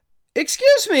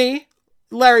 Excuse me,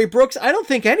 Larry Brooks, I don't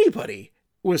think anybody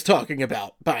was talking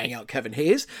about buying out Kevin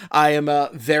Hayes. I am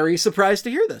very surprised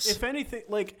to hear this. If anything,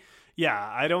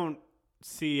 I don't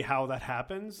see how that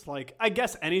happens. I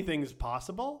guess anything's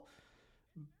possible.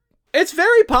 It's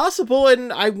very possible,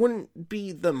 and I wouldn't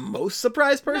be the most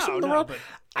surprised person in the world. But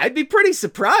I'd be pretty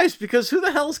surprised because who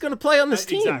the hell is going to play on this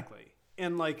team? Exactly.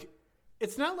 And,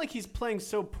 it's not like he's playing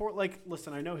so poor.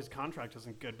 Listen, I know his contract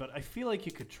isn't good, but I feel like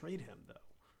you could trade him, though.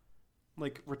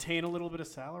 Retain a little bit of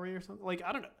salary or something.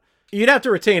 I don't know. You'd have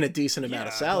to retain a decent amount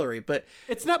of salary, but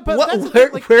it's not. But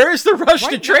where is the rush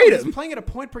to trade him? He's playing at a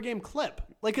point per game clip.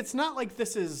 It's not like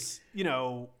this is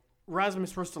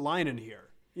Rasmus Ristolainen here.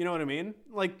 You know what I mean?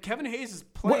 Kevin Hayes is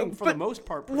playing for the most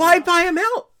part. Why buy him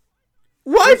out?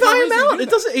 Why buy him out? It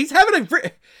doesn't. He's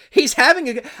having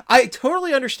a. I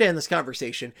totally understand this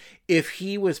conversation. If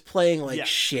he was playing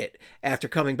shit after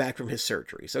coming back from his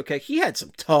surgeries, okay, he had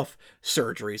some tough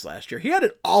surgeries last year. He had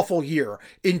an awful year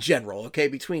in general. Okay,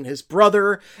 between his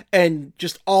brother and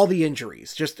just all the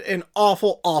injuries, just an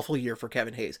awful year for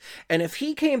Kevin Hayes. And if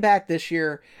he came back this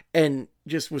year and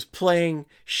just was playing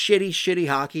shitty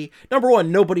hockey, number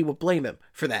one, nobody would blame him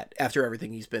for that after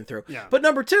everything he's been through. Yeah. But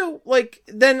number two,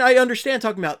 then I understand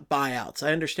talking about buyouts.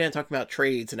 I understand talking about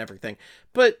trades and everything.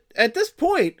 But at this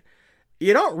point,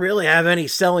 you don't really have any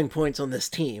selling points on this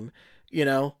team.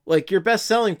 Your best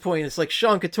selling point is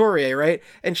Sean Couturier, right?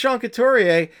 And Sean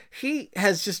Couturier, he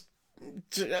has just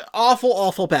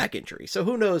awful back injury. So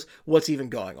who knows what's even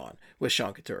going on with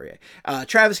Sean Couturier.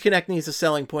 Travis Konechny is a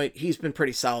selling point. He's been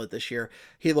pretty solid this year.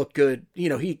 He looked good.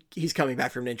 He's coming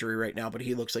back from an injury right now, but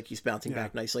he looks like he's bouncing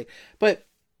back nicely. But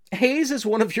Hayes is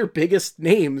one of your biggest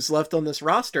names left on this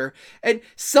roster, and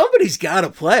somebody's got to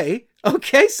play.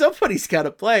 Okay, somebody's got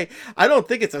to play. I don't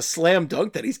think it's a slam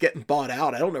dunk that he's getting bought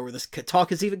out. I don't know where this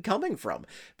talk is even coming from,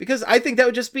 because I think that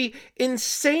would just be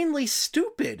insanely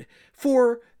stupid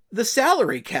for the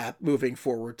salary cap moving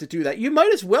forward to do that. You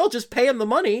might as well just pay him the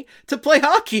money to play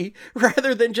hockey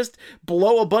rather than just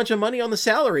blow a bunch of money on the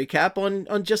salary cap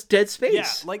on just dead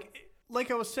space. Yeah, like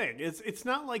I was saying, it's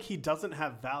not like he doesn't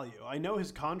have value. I know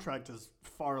his contract is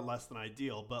far less than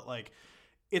ideal, but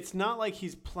it's not like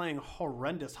he's playing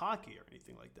horrendous hockey or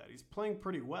anything like that. He's playing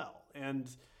pretty well. And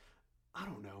I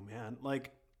don't know, man.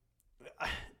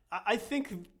 I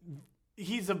think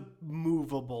he's a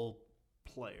movable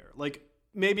player.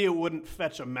 Maybe it wouldn't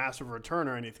fetch a massive return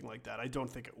or anything like that. I don't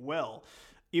think it will.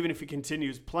 Even if he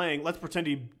continues playing, let's pretend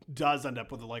he does end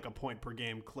up with a point per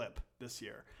game clip this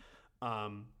year.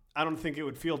 I don't think it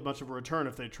would feel much of a return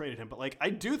if they traded him, but I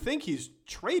do think he's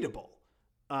tradable.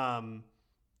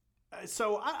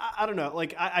 So I don't know.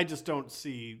 I just don't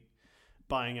see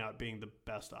buying out being the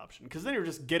best option, because then you're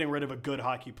just getting rid of a good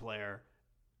hockey player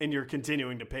and you're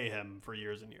continuing to pay him for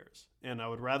years and years. And I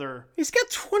would rather. He's got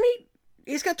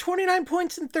 29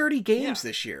 points in 30 games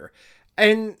this year.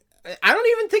 And I don't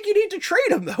even think you need to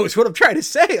trade him, though, is what I'm trying to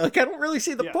say. I don't really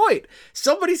see the point.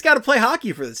 Somebody's got to play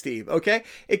hockey for this team, okay?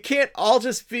 It can't all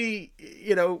just be,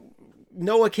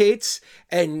 Noah Cates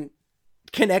and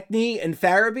Konechny and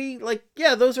Farabee.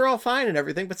 Those are all fine and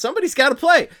everything, but somebody's got to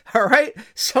play, all right?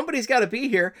 Somebody's got to be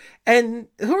here. And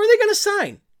who are they going to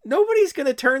sign? Nobody's going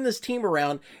to turn this team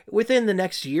around within the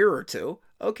next year or two.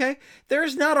 Okay,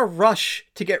 there's not a rush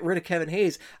to get rid of Kevin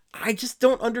Hayes. I just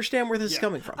don't understand where this is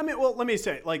coming from. I mean, well, let me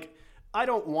say, I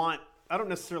don't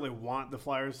necessarily want the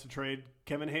Flyers to trade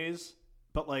Kevin Hayes,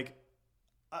 but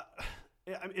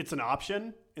it's an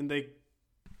option, and they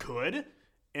could,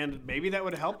 and maybe that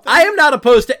would help them. I am not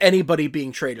opposed to anybody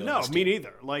being traded. No, me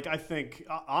neither. I think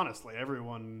honestly,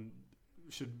 everyone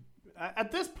should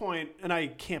at this point, and I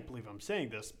can't believe I'm saying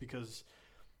this because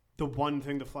the one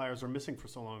thing the Flyers are missing for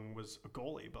so long was a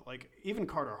goalie, but even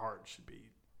Carter Hart should be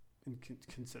in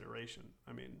consideration.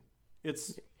 I mean,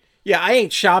 it's... Yeah, I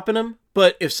ain't shopping him,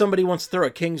 but if somebody wants to throw a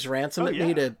king's ransom at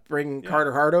me to bring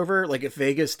Carter Hart over, if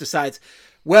Vegas decides,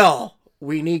 well,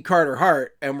 we need Carter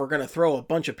Hart and we're going to throw a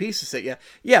bunch of pieces at you,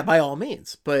 yeah, by all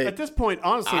means. But at this point,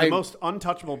 honestly, the most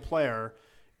untouchable player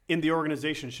in the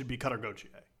organization should be Cutter Gauthier,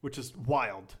 which is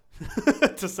wild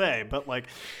to say, but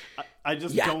I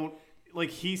just don't...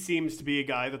 he seems to be a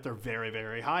guy that they're very,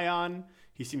 very high on.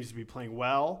 He seems to be playing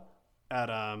well at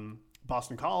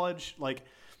Boston College.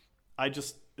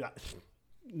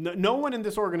 no one in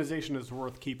this organization is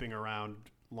worth keeping around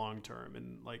long term,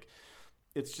 and like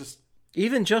it's just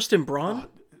even Justin Braun.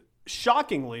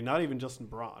 Shockingly, not even Justin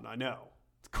Braun. I know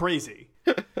it's crazy,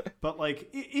 but like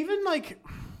even like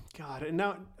God, and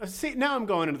now see now I'm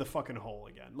going into the fucking hole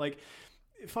again. Like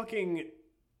fucking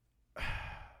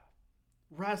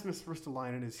Rasmus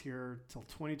Ristolainen is here till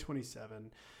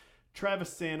 2027.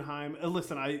 Travis Sanheim.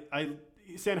 Listen, I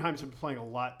Sanheim's been playing a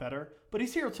lot better, but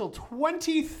he's here until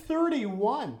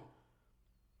 2031.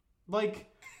 Like,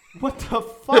 what the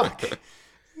fuck?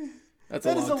 That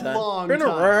is a long Been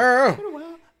time. Been a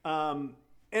while.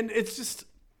 And it's just,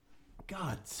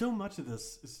 God, so much of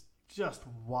this is just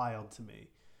wild to me.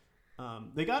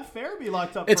 They got Farabee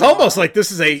locked up. It's almost like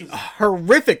this is a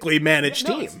horrifically managed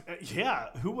team. Yeah,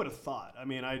 who would have thought? I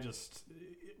mean,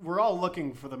 we're all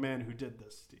looking for the man who did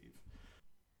this, Steve.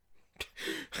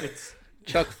 It's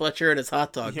Chuck Fletcher in his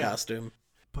hot dog costume.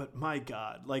 But my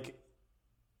God, like,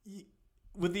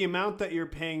 with the amount that you're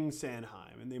paying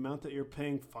Sanheim and the amount that you're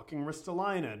paying fucking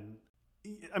Ristolainen,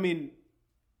 I mean,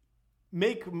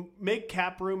 make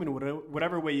cap room in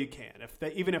whatever way you can.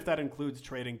 Even if that includes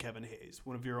trading Kevin Hayes,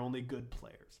 one of your only good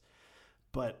players.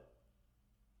 But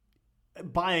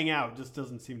buying out just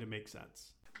doesn't seem to make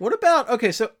sense. What about,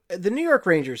 okay, so the New York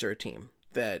Rangers are a team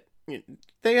that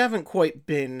they haven't quite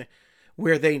been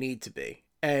where they need to be.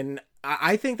 And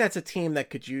I think that's a team that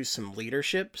could use some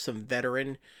leadership, some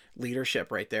veteran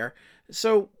leadership right there.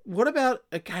 So what about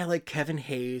a guy like Kevin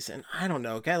Hayes and I don't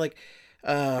know, a guy like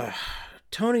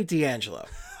Tony DeAngelo,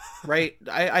 right?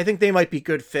 I think they might be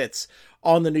good fits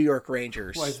on the New York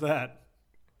Rangers. Why is that?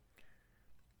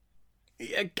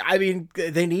 I mean,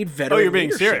 they need veteran. Oh, you're being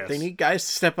leadership. serious. They need guys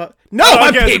to step up. No,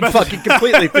 I'm being fucking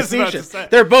completely facetious.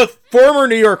 They're both former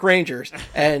New York Rangers,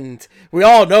 and we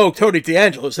all know Tony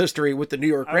DeAngelo's history with the New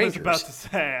York Rangers. I was about to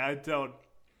say, I don't.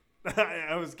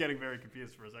 I was getting very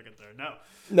confused for a second there.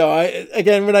 No.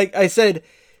 When I said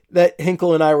that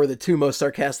Hinkle and I were the two most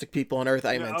sarcastic people on earth,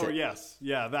 I meant it. Oh, yes.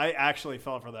 Yeah, I actually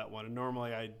fell for that one. And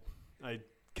normally I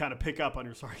kind of pick up on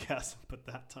your sarcasm, but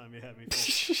that time you had me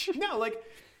fooled. No, like...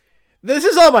 This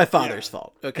is all my father's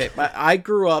fault. Okay, I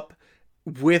grew up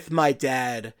with my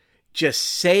dad just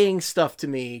saying stuff to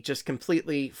me, just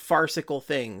completely farcical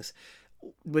things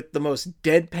with the most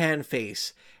deadpan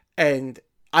face, and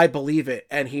I believe it,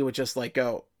 and he would just like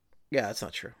go, yeah, that's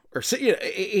not true. Or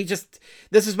he just,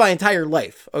 this is my entire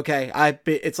life, okay?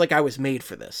 It's like I was made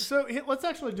for this. So let's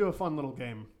actually do a fun little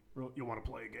game. You want to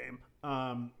play a game?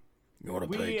 You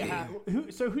want to play a game?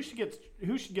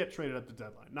 Who should get traded at the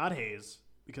deadline? Not Hayes,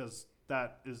 because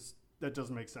that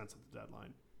doesn't make sense at the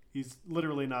deadline. He's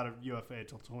literally not a UFA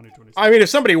until 2026. I mean, if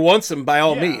somebody wants him, by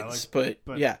all means. But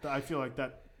yeah, I feel like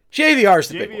that JVR's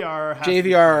the big one.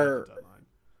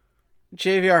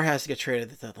 JVR has to get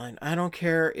traded at the deadline. I don't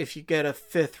care if you get a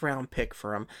 5th round pick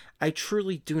for him. I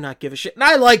truly do not give a shit. And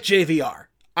I like JVR.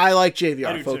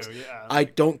 Folks. Too, yeah. I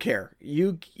don't care.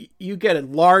 You get a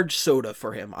large soda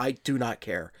for him. I do not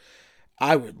care.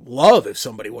 I would love if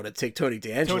somebody wanted to take Tony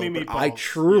DeAngelo, but I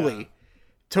truly...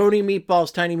 Tony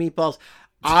Meatballs, Tiny Meatballs.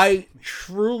 I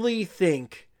truly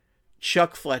think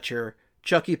Chuck Fletcher,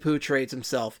 Chucky Poo trades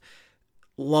himself,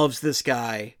 loves this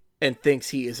guy and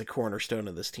thinks he is a cornerstone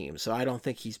of this team. So I don't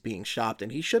think he's being shopped,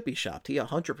 and he should be shopped. He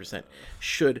 100%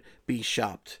 should be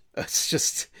shopped. It's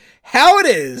just how it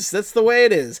is. That's the way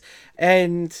it is.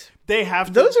 And they have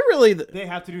to, those are really they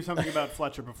have to do something about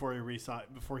Fletcher before he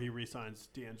resigns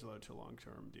D'Angelo to a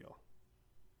long-term deal.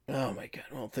 Oh my God.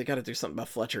 Well, they got to do something about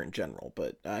Fletcher in general,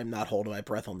 but I'm not holding my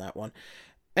breath on that one.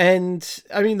 And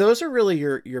I mean, those are really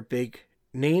your big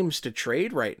names to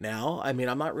trade right now. I mean,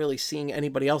 I'm not really seeing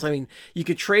anybody else. I mean, you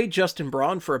could trade Justin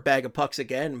Braun for a bag of pucks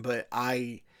again, but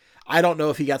I don't know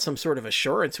if he got some sort of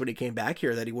assurance when he came back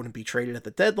here that he wouldn't be traded at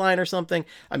the deadline or something.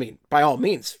 I mean, by all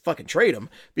means, fucking trade him,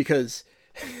 because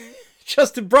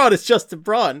Justin Braun is Justin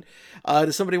Braun.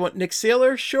 Does somebody want Nick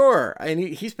Seeler? Sure. I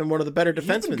mean, he's been one of the better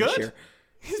defensemen this year.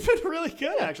 He's been really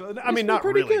good, actually. I mean, not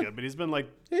really good, but he's been, like,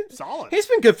 solid. He's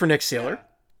been good for Nick Seeler.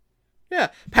 Yeah.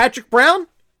 Patrick Brown?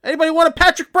 Anybody want a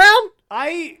Patrick Brown?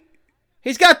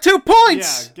 He's got 2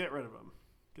 points! Yeah, get rid of him.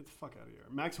 Get the fuck out of here.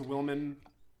 Max Willman,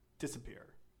 disappear.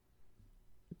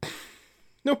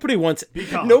 Nobody wants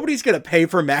it. Nobody's going to pay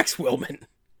for Max Willman.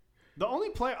 The only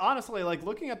player, honestly, like,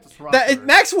 looking at this roster...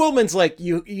 Max Willman's like,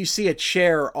 you see a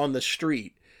chair on the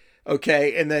street,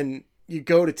 okay, and then... You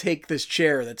go to take this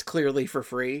chair that's clearly for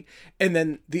free, and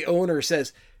then the owner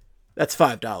says, that's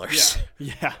 $5.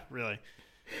 Yeah, really.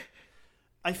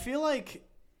 I feel like...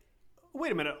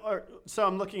 Wait a minute. So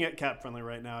I'm looking at Cap Friendly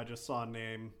right now. I just saw a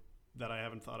name that I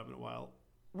haven't thought of in a while.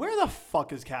 Where the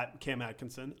fuck is Cam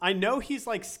Atkinson? I know he's,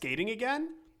 like, skating again,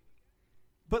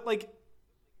 But like,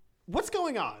 what's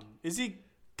going on? Is he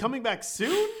coming back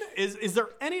soon? Is there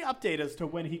any update as to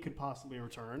when he could possibly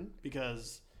return?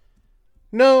 Because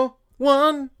no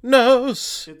one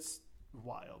knows. It's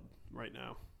wild right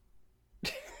now.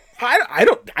 I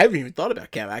haven't even thought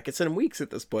about Cam Atkinson in weeks at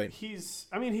this point.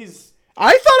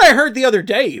 I thought I heard the other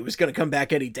day he was going to come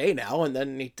back any day now, and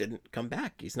then he didn't come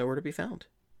back. He's nowhere to be found.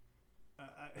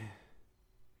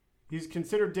 He's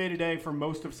considered day-to-day for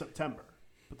most of September,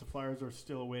 but the Flyers are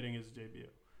still awaiting his debut.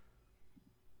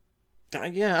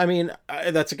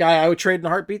 That's a guy I would trade in a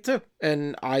heartbeat too.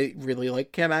 And I really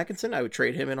like Cam Atkinson. I would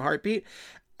trade him in a heartbeat.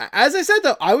 As I said,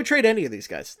 though, I would trade any of these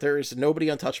guys. There's nobody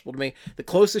untouchable to me. The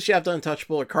closest you have to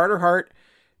untouchable are Carter Hart,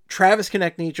 Travis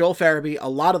Konechny, Joel Farabee, a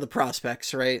lot of the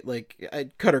prospects, right?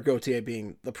 Like Cutter Gauthier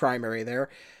being the primary there.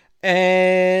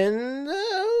 And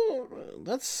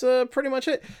that's pretty much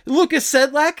it. Lucas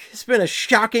Sedlak has been a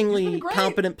shockingly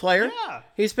competent player. Yeah.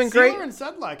 He's been great. Sealer and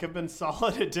Sedlak have been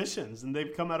solid additions, and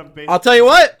they've come out of base. I'll tell you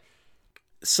what.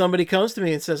 Somebody comes to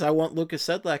me and says, I want Lucas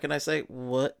Sedlak, and I say,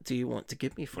 what do you want to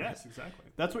give me for him? Yes,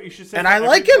 exactly. That's what you should say. And I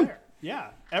like him. Yeah,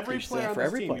 every player on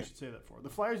this team you should say that for. The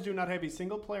Flyers do not have a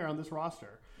single player on this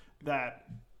roster that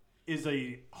is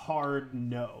a hard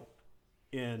no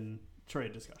in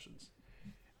trade discussions.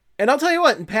 And I'll tell you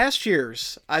what, in past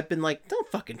years, I've been like, don't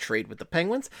fucking trade with the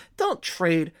Penguins. Don't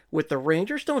trade with the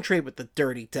Rangers. Don't trade with the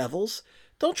Dirty Devils.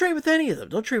 Don't trade with any of them.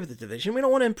 Don't trade with the division. We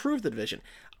don't want to improve the division.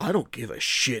 I don't give a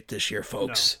shit this year,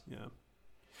 folks. No. Yeah.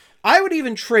 I would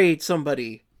even trade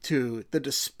somebody to the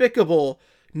despicable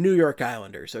New York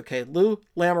Islanders, okay? Lou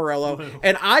Lamoriello.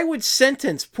 And I would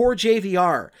sentence poor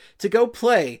JVR to go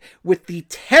play with the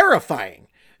terrifying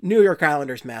New York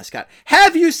Islanders mascot.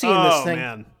 Have you seen this thing? Oh,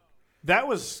 man. That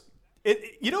was...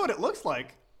 You know what it looks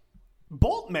like?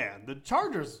 Boltman, the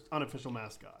Chargers' unofficial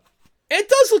mascot. It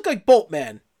does look like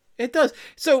Boltman. It does.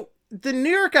 So the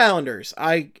New York Islanders,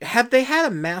 they had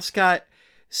a mascot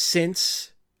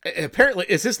since apparently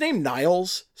is his name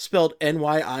Niles, spelled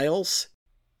N-Y-Iles?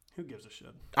 Who gives a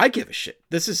shit? I give a shit.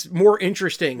 This is more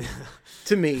interesting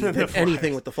to me than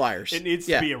anything with the Flyers. It needs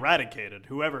to be eradicated,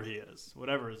 whoever he is,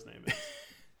 whatever his name is.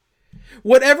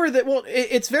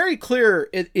 It's very clear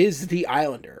it is the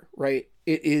Islander, right?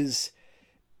 It is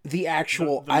the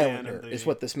actual the Islander is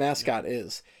what this mascot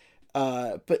is.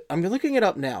 But I'm looking it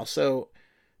up now. So,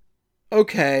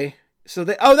 okay. So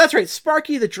that's right.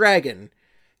 Sparky the Dragon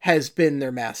has been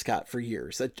their mascot for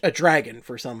years. A dragon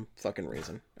for some fucking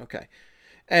reason. Okay.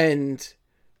 And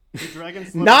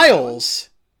Niles,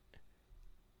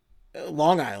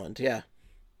 Long Island. Yeah.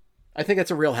 I think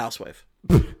that's a Real Housewife.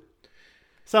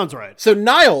 Sounds right. So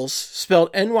Niles, spelled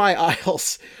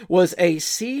N-Y-Iles, was a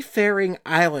seafaring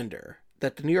islander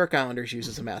that the New York Islanders used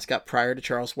as a mascot prior to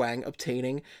Charles Wang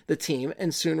obtaining the team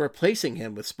and soon replacing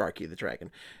him with Sparky the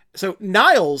Dragon. So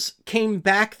Niles came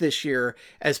back this year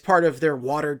as part of their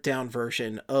watered-down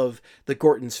version of the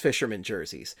Gorton's Fisherman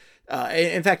jerseys.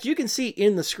 In fact, you can see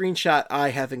in the screenshot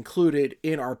I have included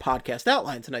in our podcast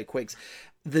outline tonight, Quakes,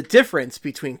 the difference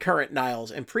between current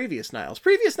Niles and previous Niles.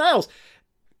 Previous Niles...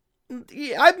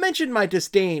 I've mentioned my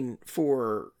disdain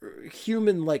for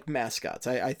human-like mascots.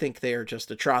 I think they are just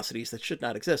atrocities that should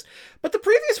not exist. But the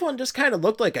previous one just kind of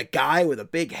looked like a guy with a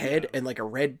big head and like a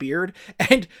red beard.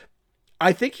 And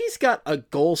I think he's got a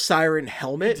goal siren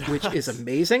helmet, which is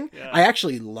amazing. Yeah. I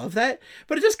actually love that.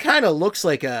 But it just kind of looks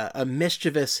like a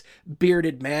mischievous,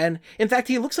 bearded man. In fact,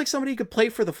 he looks like somebody who could play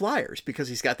for the Flyers because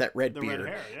he's got that red beard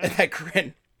hair, and that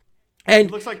grin.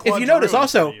 And looks like if you notice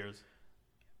also...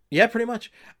 Yeah, pretty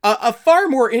much. A far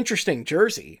more interesting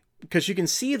jersey, because you can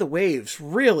see the waves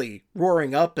really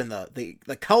roaring up and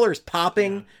the colors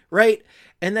popping, right?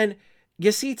 And then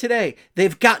you see today,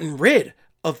 they've gotten rid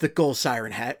of the goal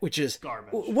siren hat, which is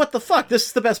garbage. What the fuck? This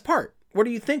is the best part. What are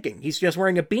you thinking? He's just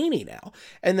wearing a beanie now.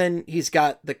 And then he's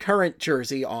got the current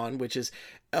jersey on, which is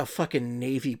a fucking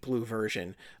navy blue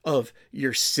version of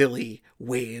your silly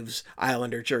Waves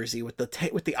Islander jersey with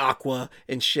the aqua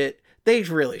and shit. They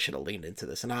really should have leaned into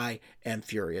this, and I am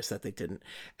furious that they didn't.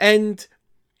 And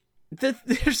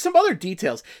there's some other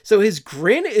details. So his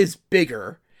grin is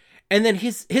bigger, and then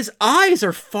his eyes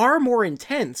are far more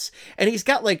intense, and he's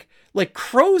got like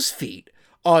crow's feet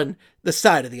on the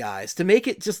side of the eyes to make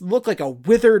it just look like a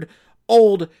withered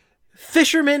old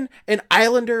fisherman and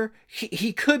islander.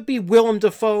 He could be Willem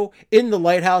Dafoe in The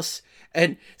Lighthouse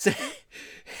and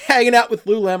hanging out with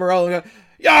Lou Lamoriello.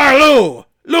 Yar,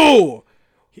 Lou!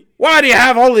 Why do you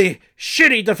have all the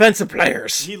shitty defensive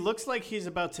players? He looks like he's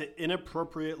about to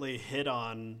inappropriately hit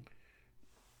on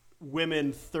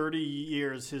women 30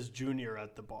 years his junior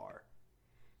at the bar.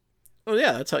 Oh,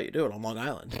 yeah, that's how you do it on Long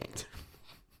Island.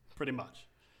 Pretty much.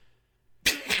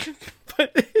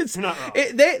 But it's You're not wrong.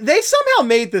 They somehow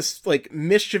made this like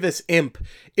mischievous imp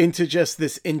into just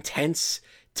this intense,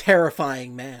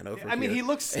 terrifying man over here. I mean, he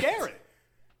looks scary.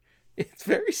 It's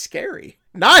very scary.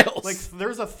 Niles! Like,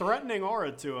 there's a threatening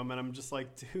aura to him, and I'm just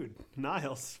like, dude,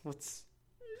 Niles, what's...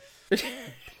 I'm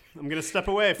going to step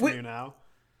away from you now.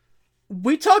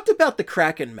 We talked about the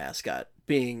Kraken mascot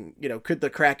being, could the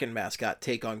Kraken mascot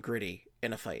take on Gritty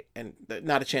in a fight? And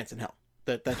not a chance in hell.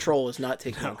 That troll is not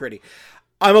taking on Gritty.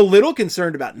 I'm a little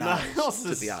concerned about Niles,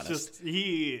 to be honest.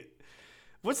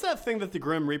 What's that thing that the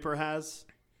Grim Reaper has?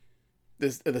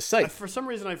 The scythe. For some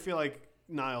reason, I feel like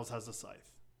Niles has a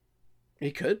scythe.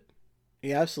 He could.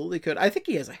 He absolutely could. I think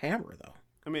he has a hammer, though.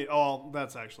 I mean,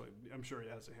 that's actually... I'm sure he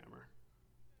has a hammer.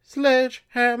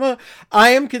 Sledgehammer. I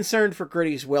am concerned for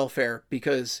Gritty's welfare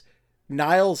because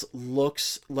Niles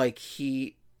looks like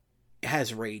he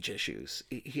has rage issues.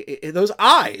 Those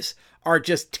eyes are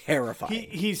just terrifying.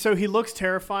 He looks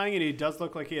terrifying, and he does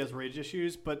look like he has rage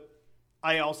issues, but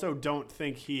I also don't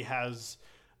think he has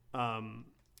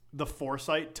the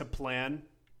foresight to plan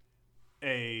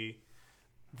a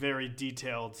very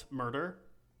detailed murder.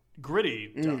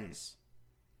 Gritty does.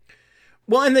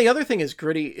 Well, and the other thing is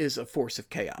Gritty is a force of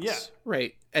chaos. Yeah.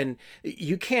 Right? And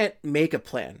you can't make a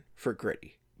plan for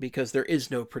Gritty because there is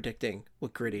no predicting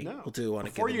what Gritty will do on a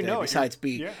given day.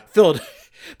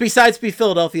 Besides be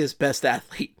Philadelphia's best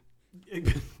athlete.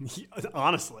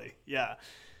 Honestly, yeah.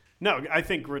 No, I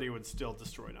think Gritty would still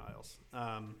destroy Niles.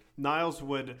 Niles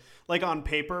would, like, on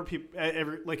paper,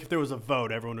 if there was a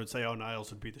vote, everyone would say, Niles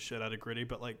would beat the shit out of Gritty.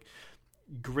 But, like,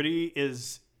 Gritty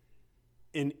is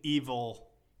an evil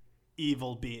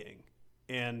being.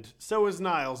 And so is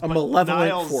Niles. A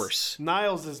malevolent force.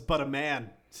 Niles is but a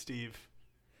man, Steve.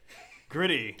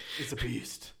 Gritty is a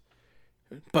beast.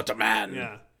 But a man.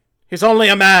 Yeah. He's only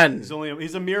a man.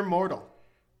 He's a mere mortal.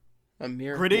 A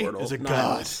mere Gritty mortal. is a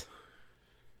god.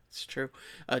 It's true.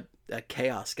 A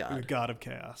chaos god. A god of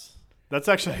chaos. That's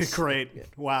actually great. Yeah.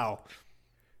 Wow.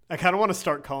 I kind of want to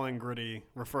start calling Gritty,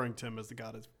 referring to him as the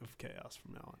god of chaos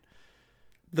from now on.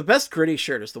 The best Gritty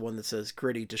shirt is the one that says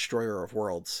Gritty, Destroyer of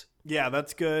Worlds. Yeah,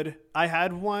 that's good. I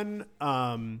had one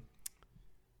of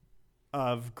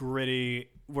Gritty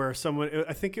where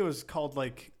I think it was called,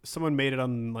 like, someone made it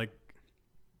on, like,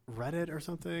 Reddit or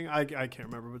something. I can't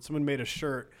remember, but someone made a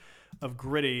shirt of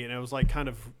Gritty, and it was, like, kind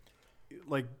of,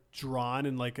 like, drawn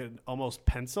in, like, an almost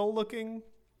pencil-looking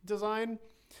design.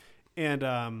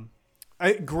 And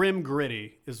Grim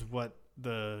Gritty is what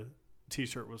the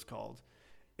T-shirt was called.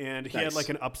 And he had, like,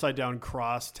 an upside-down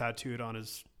cross tattooed on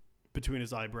between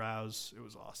his eyebrows. It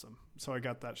was awesome. So I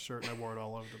got that shirt, and I wore it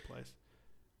all over the place.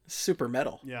 Super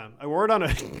metal. Yeah. I wore it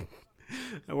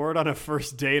on a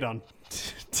first date on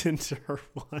Tinder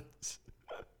once.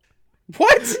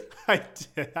 What?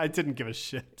 I didn't give a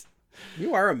shit.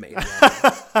 You are amazing.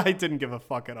 I didn't give a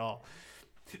fuck at all.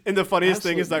 And the funniest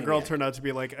thing is that girl turned out to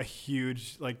be, like, a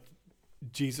huge, like,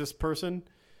 Jesus person.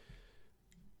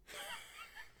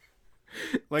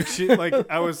 Like,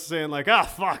 I was saying, like,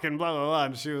 fuck, and blah, blah, blah.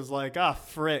 And she was like,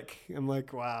 frick. I'm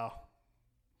like, wow.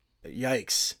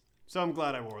 Yikes. So I'm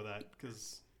glad I wore that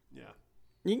because, yeah.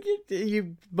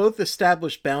 You both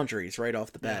established boundaries right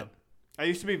off the bat. Yeah. I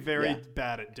used to be very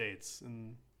bad at dates,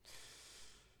 and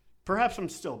perhaps I'm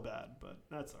still bad, but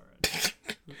that's all right.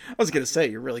 I was going to say,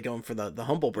 you're really going for the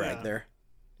humble brag there.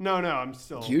 No, I'm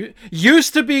still...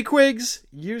 Used to be, Quigs.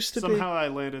 Somehow I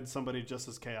landed somebody just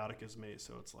as chaotic as me,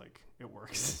 so it's like, it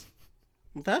works.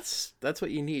 That's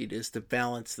what you need, is to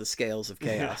balance the scales of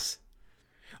chaos.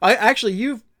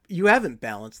 Yeah. You haven't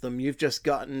balanced them. You've just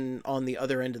gotten on the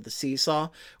other end of the seesaw,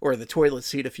 or the toilet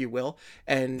seat, if you will,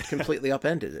 and completely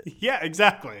upended it. Yeah,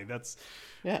 exactly. That's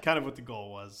kind of what the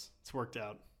goal was. It's worked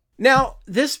out. Now,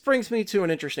 this brings me to an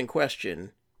interesting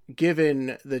question.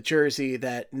 Given the jersey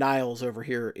that Niles over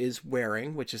here is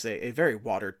wearing, which is a very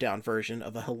watered down version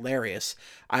of a hilarious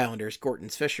Islanders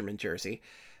Gorton's Fisherman jersey,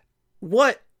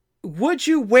 what would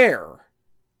you wear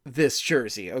this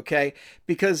jersey? Okay,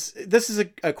 because this is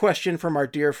a question from our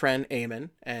dear friend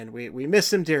Eamon, and we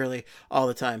miss him dearly all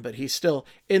the time, but he's still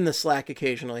in the Slack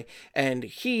occasionally, and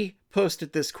he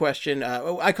posted this question.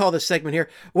 I call this segment here,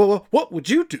 well, what would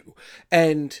you do?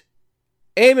 And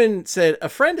Eamon said, a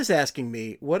friend is asking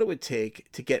me what it would take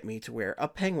to get me to wear a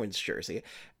Penguins jersey.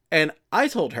 And I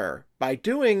told her, by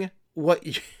doing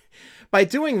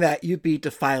that, you'd be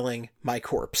defiling my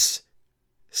corpse.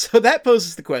 So that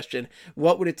poses the question,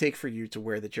 what would it take for you to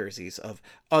wear the jerseys of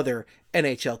other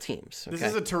NHL teams? Okay? This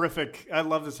is a terrific... I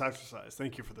love this exercise.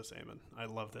 Thank you for this, Eamon. I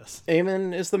love this.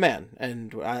 Eamon is the man,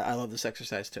 and I love this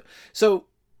exercise too. So,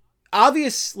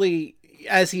 obviously,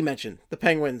 as he mentioned, the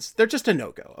Penguins, they're just a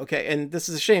no-go, okay? And this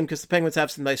is a shame because the Penguins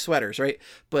have some nice sweaters, right?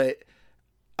 But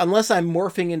unless I'm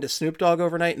morphing into Snoop Dogg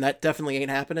overnight, and that definitely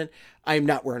ain't happening, I'm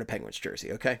not wearing a Penguins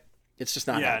jersey, okay? It's just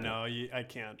not happening. Yeah, no, I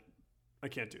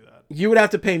can't do that. You would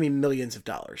have to pay me millions of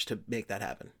dollars to make that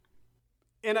happen.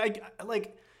 And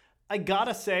I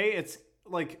gotta say, it's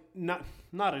like not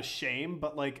a shame,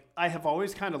 but like I have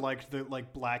always kind of liked the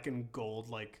like black and gold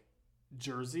like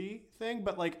jersey thing,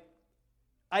 but like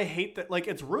I hate that like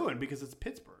it's ruined because it's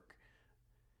Pittsburgh.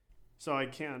 So I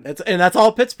can't. And that's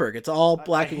all Pittsburgh. It's all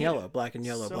black and yellow, it black and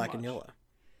yellow, so black much. and yellow.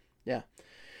 Yeah.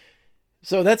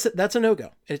 So that's a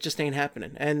no-go. It just ain't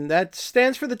happening. And that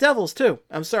stands for the Devils too.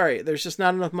 I'm sorry. There's just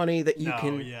not enough money that you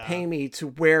can pay me to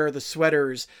wear the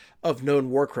sweaters of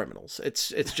known war criminals. It's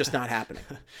just not happening.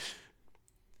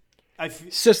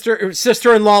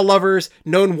 Sister-in-law lovers,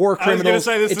 known war criminals.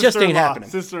 I was gonna say it just ain't happening.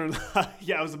 Sister-in-law.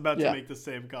 Yeah, I was about to make the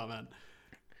same comment.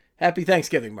 Happy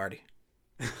Thanksgiving, Marty.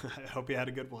 I hope you had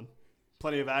a good one.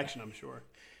 Plenty of action, I'm sure.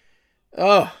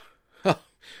 Oh,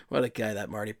 what a guy that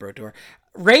Marty Brodeur.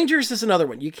 Rangers is another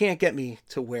one. You can't get me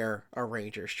to wear a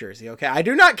Rangers jersey, okay? I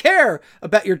do not care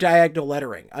about your diagonal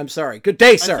lettering. I'm sorry. Good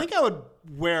day, sir. I think I would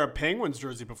wear a Penguins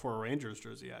jersey before a Rangers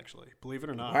jersey, actually. Believe it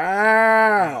or not.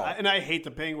 Wow. And I hate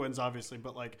the Penguins, obviously,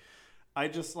 but like, I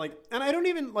just like, and I don't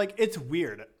even like, it's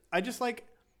weird. I just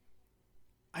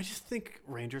think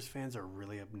Rangers fans are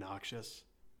really obnoxious.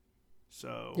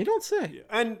 So you don't say. Yeah.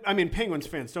 And I mean, Penguins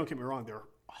fans, don't get me wrong, they're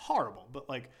horrible, but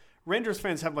like Rangers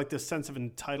fans have like this sense of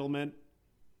entitlement.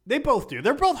 They both do.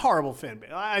 They're both horrible fan base.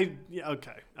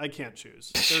 Okay. I can't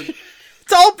choose.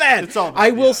 It's all bad. It's all bad. I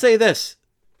will say this.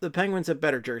 The Penguins have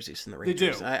better jerseys than the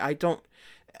Rangers. They do.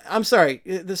 I'm sorry.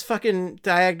 This fucking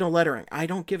diagonal lettering. I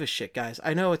don't give a shit, guys.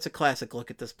 I know it's a classic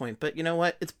look at this point, but you know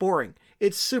what? It's boring.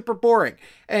 It's super boring.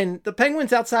 And the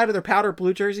Penguins, outside of their powder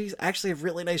blue jerseys, actually have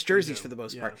really nice jerseys for the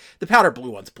most part. The powder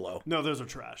blue ones blow. No, those are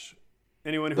trash.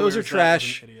 Anyone who those wears are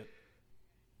trash. that is an idiot.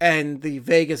 And the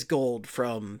Vegas gold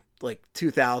from like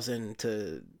 2000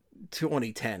 to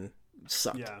 2010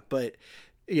 sucked. Yeah. But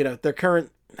you know, their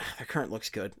current looks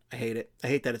good. I hate it. I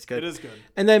hate that it's good. It is good.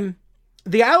 And then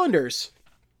the Islanders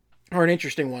are an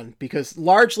interesting one because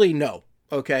largely no.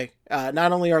 Okay.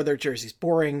 Not only are their jerseys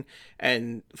boring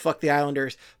and fuck the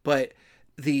Islanders, but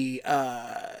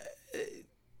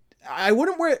I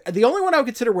wouldn't wear, the only one I would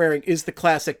consider wearing is the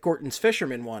classic Gorton's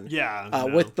Fisherman one. Yeah.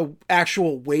 With the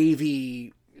actual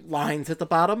wavy lines at the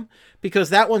bottom, because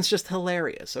that one's just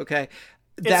hilarious. Okay.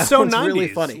 It's so one's 90s. Really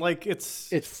funny. Like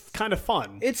it's kind of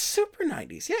fun. It's super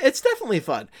 90s. Yeah, it's definitely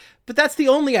fun. But that's the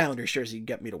only Islanders jersey you can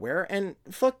get me to wear. And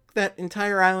fuck that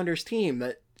entire Islanders team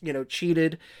that, you know,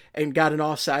 cheated and got an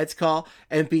offsides call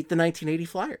and beat the 1980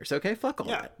 Flyers. Okay, fuck all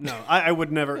that. No, I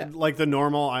would never like the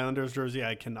normal Islanders jersey.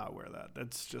 I cannot wear that.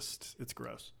 That's just, it's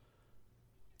gross.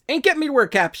 Ain't get me to wear a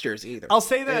Caps jersey either. I'll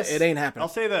say this. It ain't happening. I'll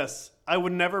say this. I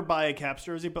would never buy a Caps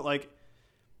jersey, but like,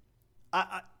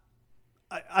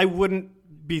 I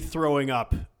wouldn't be throwing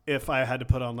up if I had to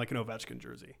put on like an Ovechkin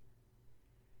jersey.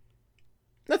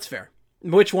 That's fair.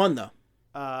 Which one though?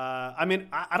 I mean,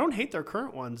 I don't hate their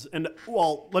current ones. And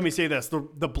well, let me say this: the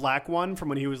black one from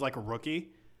when he was like a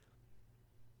rookie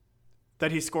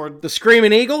that he scored. The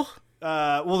Screaming Eagle.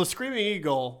 Well, the Screaming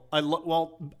Eagle.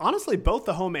 Well, honestly, both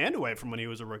the home and away from when he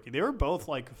was a rookie, they were both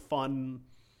like fun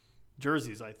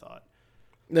jerseys. I thought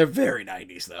they're very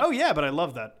 90s though. Oh yeah, but I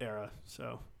love that era,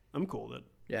 so I'm cool with it.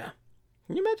 Yeah.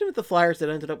 Can you imagine if the Flyers that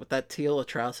ended up with that teal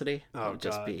atrocity? Oh, that would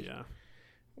just God, be yeah.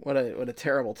 What a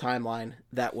terrible timeline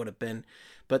that would have been.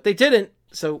 But they didn't,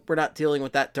 so we're not dealing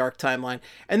with that dark timeline.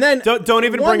 And then don't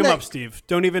even bring them up, Steve.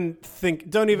 Don't even.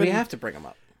 We have to bring them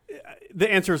up. The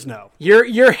answer is no.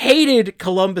 Your hated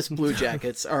Columbus Blue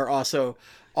Jackets are also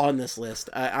on this list.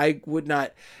 I would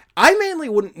not. I mainly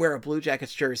wouldn't wear a Blue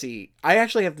Jackets jersey. I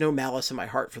actually have no malice in my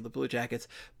heart for the Blue Jackets,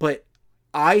 but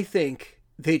I think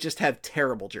they just have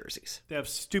terrible jerseys. They have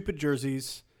stupid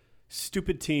jerseys,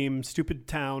 stupid team, stupid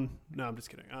town. No, I'm just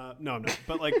kidding. No, I'm not.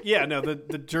 But like, yeah, no,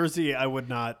 the jersey I would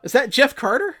not. Is that Jeff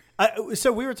Carter?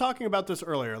 So we were talking about this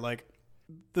earlier. Like,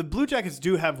 the Blue Jackets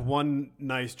do have one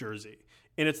nice jersey,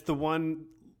 and it's the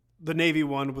Navy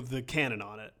one with the cannon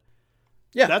on it.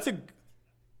 Yeah, that's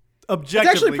objectively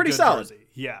actually pretty good solid. Jersey.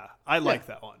 Yeah, I like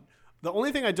that one. The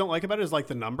only thing I don't like about it is like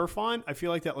the number font. I feel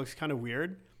like that looks kind of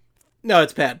weird. No,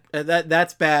 it's bad.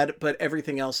 That's bad, but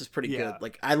everything else is pretty good.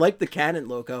 Like, I like the Canon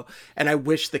logo, and I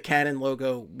wish the Canon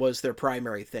logo was their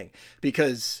primary thing,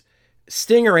 because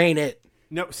Stinger ain't it.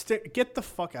 No, get the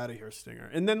fuck out of here,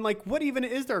 Stinger. And then, like, what even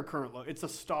is their current logo? It's a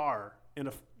star and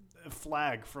a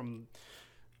flag from,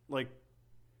 like,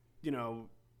 you know...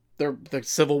 The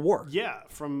Civil War. Yeah,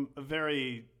 from a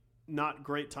very not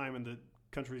great time in the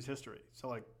country's history. So,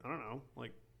 like, I don't know.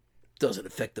 Like, doesn't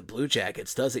affect the Blue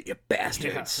Jackets, does it, you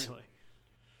bastards? Yeah, really.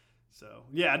 So,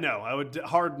 yeah, no. I would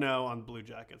hard no on Blue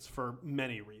Jackets for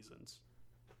many reasons.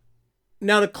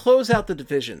 Now, to close out the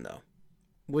division, though,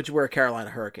 would you wear a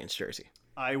Carolina Hurricanes jersey?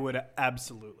 I would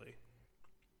absolutely.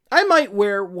 I might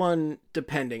wear one,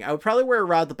 depending. I would probably wear a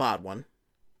Rod the Bod one,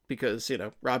 because, you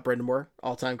know, Rod Brindamore,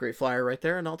 all-time great Flyer right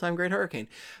there, and all-time great Hurricane.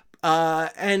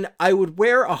 And I would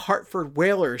wear a Hartford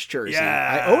Whalers jersey.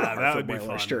 Yeah, I own a Hartford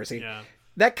Whalers jersey. Yeah.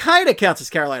 That kind of counts as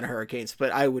Carolina Hurricanes,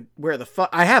 but I would wear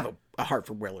I have a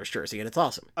Hartford Whalers jersey, and it's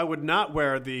awesome. I would not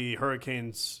wear the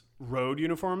Hurricanes road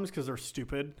uniforms because they're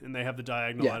stupid and they have the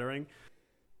diagonal lettering.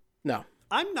 No.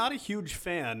 I'm not a huge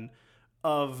fan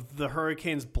of the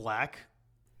Hurricanes black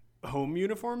home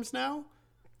uniforms now.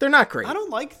 They're not great. I don't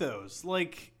like those.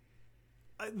 Like,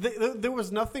 there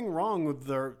was nothing wrong with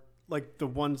the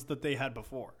ones that they had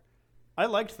before. I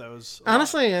liked those.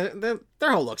 Honestly, their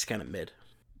whole look's kind of mid.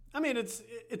 I mean, it's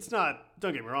not.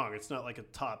 Don't get me wrong. It's not like a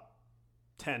top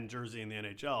 10 jersey in the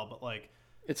NHL, but like,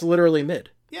 it's literally mid.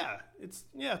 Yeah, it's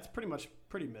pretty much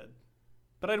pretty mid.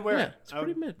 But I'd wear it. It's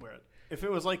pretty mid. Wear it if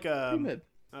it was like mid.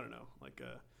 I don't know,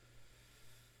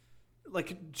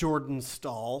 like Jordan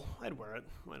Stahl. I'd wear it.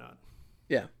 Why not?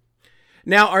 Yeah.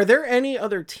 Now, are there any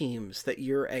other teams that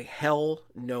you're a hell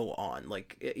no on?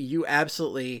 Like, you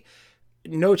absolutely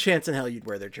no chance in hell you'd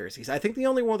wear their jerseys. I think the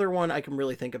only other one I can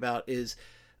really think about is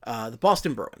the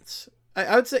Boston Bruins.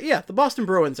 I would say, yeah, the Boston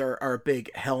Bruins are a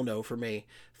big hell no for me.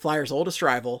 Flyers' oldest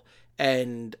rival,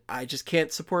 and I just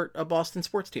can't support a Boston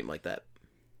sports team like that.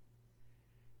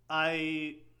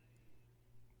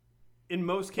 In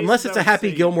most cases, unless it's a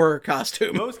Happy Gilmore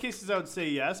costume. In most cases, I would say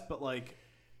yes, but like,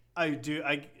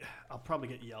 I'll probably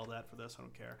get yelled at for this. I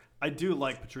don't care. I do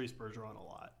like Patrice Bergeron a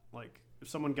lot. Like, if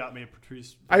someone got me a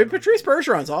Patrice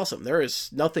Bergeron's awesome. There is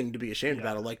nothing to be ashamed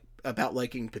about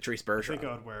liking Patrice Bergeron. I think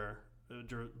I would wear a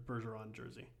Bergeron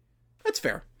jersey. That's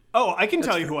fair. Oh, I can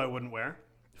tell you who I wouldn't wear.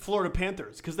 Florida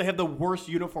Panthers, because they have the worst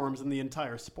uniforms in the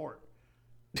entire sport.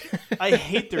 I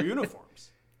hate their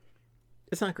uniforms.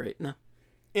 It's not great, no.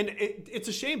 And it's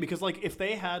a shame because, like, if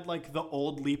they had, like, the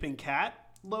old Leaping Cat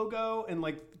logo and,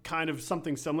 like, kind of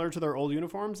something similar to their old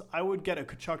uniforms, I would get a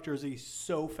Kachuk jersey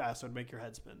so fast it would make your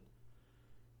head spin.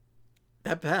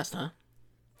 That fast, huh?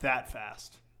 That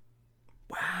fast.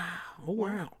 Wow. Oh,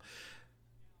 wow.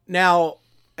 Now,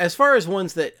 as far as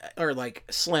ones that are, like,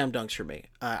 slam dunks for me,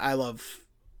 I love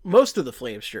most of the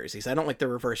Flames jerseys. I don't like the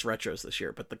reverse retros this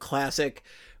year, but the classic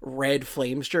red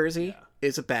Flames jersey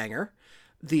is a banger.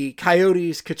 The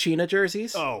Coyotes Kachina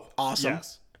jerseys. Oh, awesome.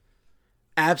 Yes.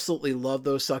 Absolutely love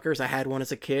those suckers. I had one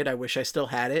as a kid. I wish I still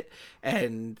had it,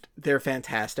 and they're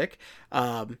fantastic.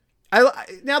 Now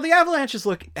the Avalanche's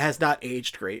look has not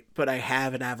aged great, but I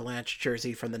have an Avalanche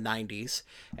jersey from the 90s,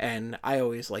 and I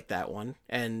always like that one.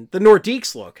 And the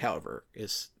Nordiques look, however,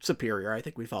 is superior. I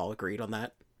think we've all agreed on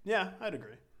that. Yeah, I'd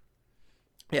agree.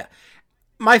 Yeah.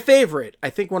 My favorite,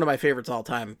 I think one of my favorites all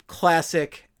time,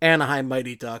 classic Anaheim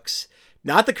Mighty Ducks.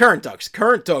 Not the current Ducks.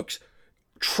 Current Ducks,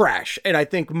 trash. And I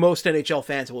think most NHL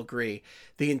fans will agree.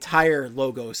 The entire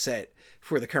logo set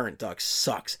for the current Ducks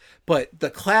sucks. But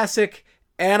the classic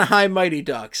Anaheim Mighty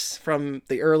Ducks from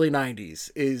the early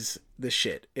 90s is the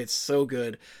shit. It's so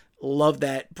good. Love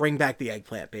that. Bring back the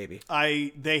eggplant, baby.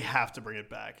 They have to bring it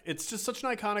back. It's just such an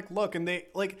iconic look, and they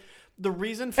like the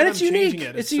reason for and them it's changing unique.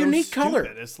 it. It's a unique color.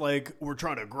 It's like we're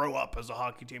trying to grow up as a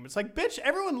hockey team. It's like, bitch,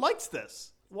 everyone likes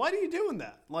this. Why are you doing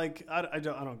that? Like, I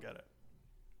don't get it.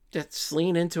 Just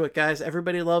lean into it, guys.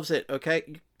 Everybody loves it.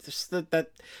 Okay, just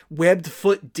that webbed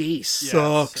foot D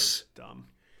sucks. So dumb.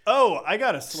 Oh, I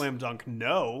got a slam dunk.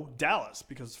 No, Dallas,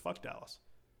 because fuck Dallas.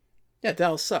 Yeah,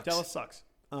 Dallas sucks. Dallas sucks.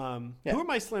 Who are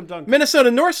my slam dunk? Minnesota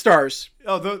North Stars.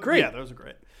 Oh, great. Yeah, those are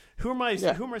great. Who are my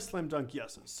slam dunk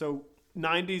yeses? So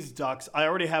 90s Ducks. I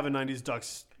already have a 90s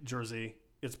Ducks jersey.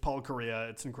 It's Paul Correa.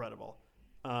 It's incredible.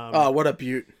 What a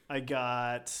beaut. I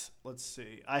got, let's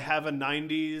see. I have a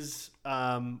 90s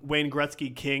Wayne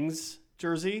Gretzky Kings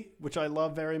jersey, which I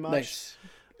love very much. Nice.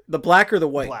 The black or the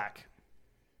white? Black.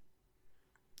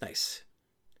 Nice.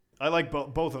 I like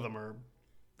both of them are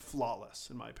flawless,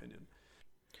 in my opinion.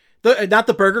 Not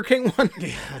the Burger King one?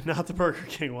 Yeah, not the Burger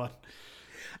King one.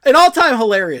 An all-time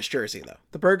hilarious jersey, though.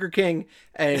 The Burger King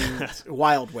and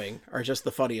Wild Wing are just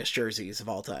the funniest jerseys of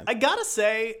all time. I gotta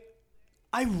say,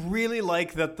 I really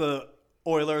like that the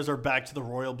Oilers are back to the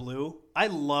royal blue. I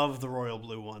love the royal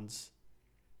blue ones.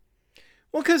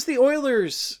 Well, because the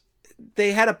Oilers,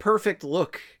 they had a perfect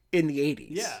look in the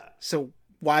 80s. Yeah. So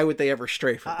why would they ever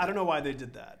stray from that? I don't know why they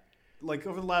did that. Like,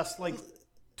 over the last,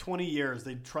 20 years,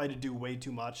 they tried to do way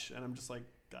too much, and I'm just like,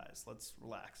 guys, let's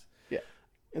relax. Yeah.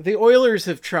 The Oilers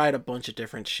have tried a bunch of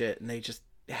different shit, and they just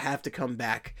have to come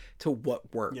back to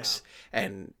what works. Yeah.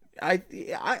 And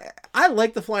I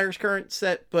like the Flyers' current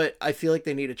set, but I feel like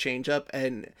they need a change up,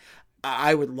 and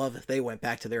I would love if they went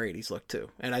back to their 80s look too.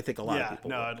 And I think a lot of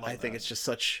people would. I think it's just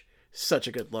such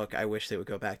a good look. I wish they would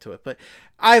go back to it, but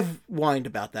I've whined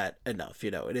about that enough.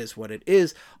 You know, it is what it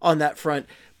is on that front.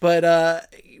 But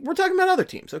we're talking about other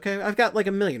teams, okay? I've got like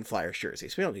a million Flyers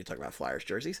jerseys. We don't need to talk about Flyers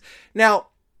jerseys. Now,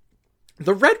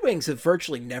 the Red Wings have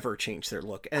virtually never changed their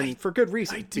look, and for good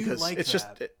reason. Because it's just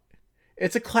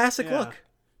it's a classic look.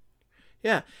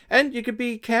 Yeah, and you could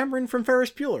be Cameron from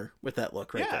Ferris Bueller with that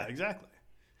look right there. Yeah, exactly.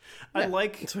 I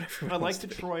like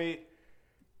Detroit.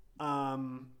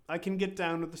 I can get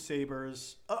down with the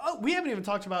Sabres. We haven't even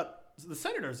talked about the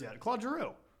Senators yet. Claude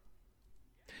Giroux.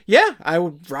 Yeah, I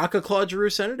would rock a Claude Giroux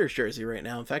Senators jersey right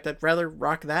now. In fact, I'd rather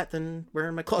rock that than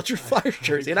wearing my Claude Giroux Flyers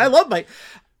jersey. And I love my...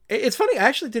 It's funny, I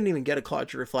actually didn't even get a Claude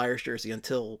Giroux Flyers jersey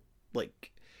until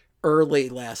like early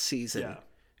last season. Yeah.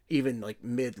 Even like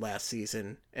mid last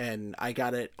season. And I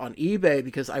got it on eBay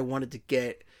because I wanted to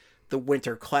get the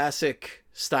Winter Classic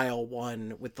style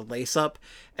one with the lace up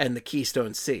and the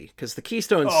Keystone C, because the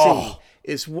Keystone C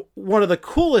is one of the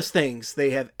coolest things they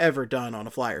have ever done on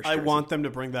a Flyers jersey. I want them to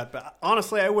bring that back.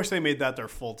 Honestly, I wish they made that their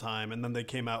full time, and then they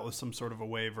came out with some sort of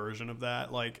away version of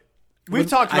that. Like we've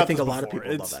talked about, I think a lot of people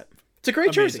love that. It's a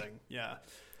great jersey. Yeah,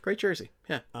 great jersey.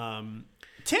 Yeah.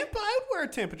 Tampa, I would wear a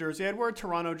Tampa jersey. I'd wear a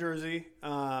Toronto jersey.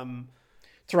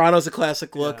 Toronto's a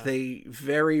classic look. Yeah. They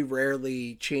very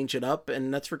rarely change it up,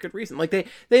 and that's for good reason. Like they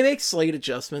make slight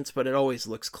adjustments, but it always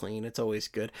looks clean. It's always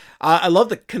good. I love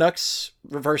the Canucks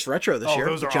reverse retro this year.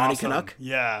 Those are Johnny awesome. Canuck.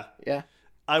 Yeah. Yeah.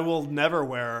 I will never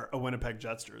wear a Winnipeg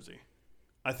Jets jersey.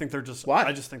 I think they're just. Why?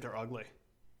 I just think they're ugly.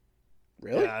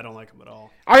 Really? Yeah, I don't like them at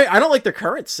all. I don't like their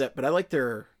current set, but I like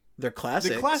their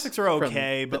classics. The classics are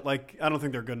okay, but like I don't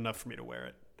think they're good enough for me to wear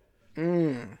it.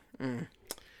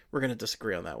 We're going to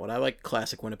disagree on that one. I like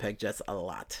classic Winnipeg Jets a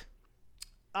lot.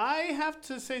 I have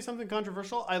to say something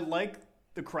controversial. I like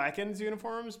the Kraken's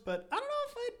uniforms, but I don't know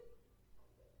if I'd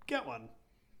get one.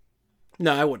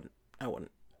 No, I wouldn't.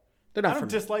 They're not I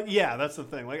don't dislike. Yeah, that's the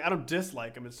thing. Like I don't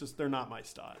dislike them. It's just they're not my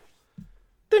style.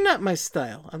 They're not my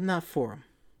style. I'm not for them.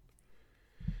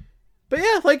 But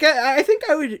yeah, like I think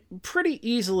I would pretty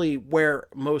easily wear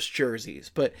most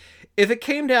jerseys. But if it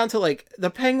came down to like the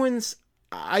Penguins,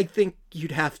 I think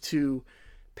you'd have to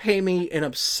pay me an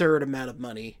absurd amount of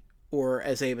money, or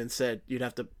as Eamon said, you'd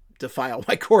have to defile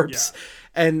my corpse. Yeah.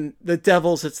 And the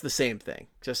Devils, it's the same thing,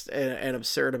 just an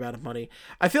absurd amount of money.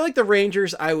 I feel like the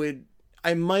Rangers, I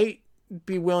might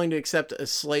be willing to accept a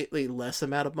slightly less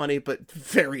amount of money, but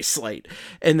very slight.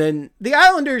 And then the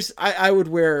Islanders, I would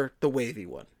wear the wavy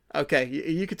one. Okay,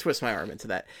 you could twist my arm into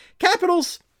that.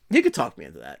 Capitals, you could talk me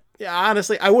into that. Yeah,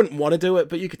 honestly, I wouldn't want to do it,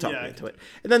 but you could talk me into it.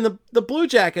 And then the Blue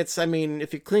Jackets, I mean,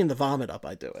 if you clean the vomit up,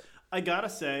 I'd do it. I gotta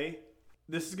say,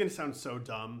 this is going to sound so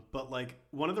dumb, but like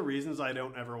one of the reasons I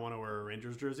don't ever want to wear a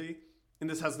Rangers jersey, and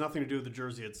this has nothing to do with the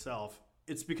jersey itself,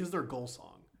 it's because their goal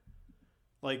song.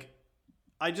 Like,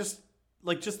 just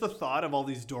the thought of all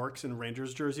these dorks in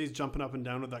Rangers jerseys jumping up and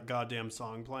down with that goddamn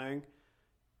song playing,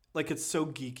 like it's so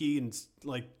geeky and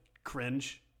like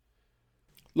cringe.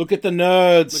 Look at the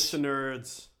nerds. Look at the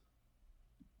nerds.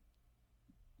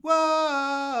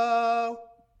 Whoa!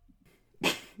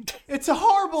 It's a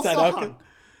horrible song. Okay?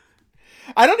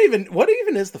 I don't even. What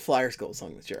even is the Flyers' goal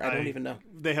song this year? I don't even know.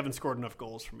 They haven't scored enough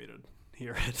goals for me to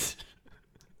hear it.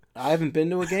 I haven't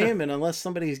been to a game, and unless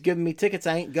somebody's giving me tickets,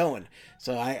 I ain't going.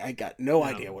 So I got no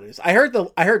idea what it is. I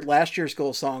heard last year's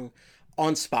goal song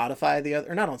on Spotify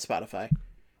not on Spotify,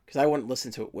 because I wouldn't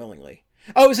listen to it willingly.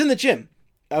 Oh, it was in the gym.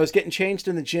 I was getting changed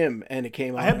in the gym, and it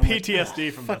came on. I had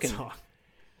PTSD from that song.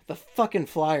 The fucking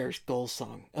Flyers goal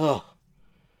song. Ugh.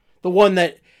 The one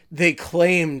that they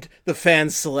claimed the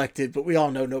fans selected, but we all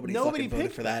know nobody fucking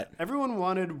voted for that. Everyone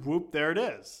wanted Whoop, There It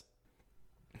Is.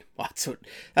 Well,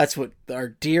 that's what our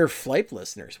dear Flype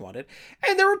listeners wanted.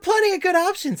 And there were plenty of good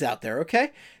options out there,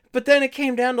 okay? But then it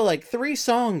came down to like 3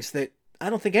 songs that I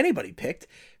don't think anybody picked.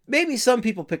 Maybe some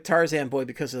people picked Tarzan Boy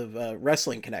because of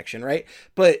wrestling connection, right?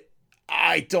 But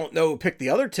I don't know who picked the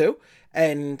other 2.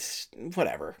 And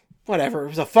whatever. It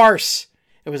was a farce.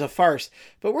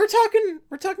 But we're talking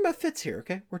about fits here,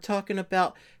 okay? We're talking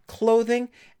about clothing,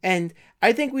 and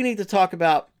I think we need to talk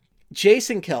about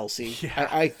Jason Kelce. Yeah.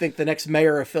 I think the next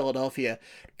mayor of Philadelphia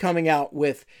coming out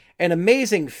with an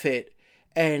amazing fit.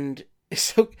 And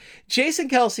so Jason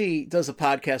Kelce does a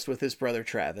podcast with his brother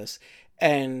Travis,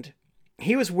 and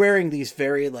he was wearing these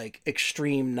very like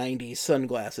extreme 90s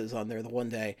sunglasses on there the one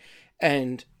day,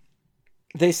 and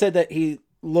they said that he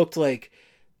looked like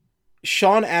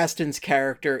Sean Astin's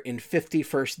character in 50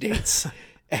 First Dates.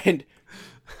 And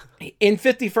in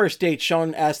 50 First Dates,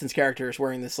 Sean Astin's character is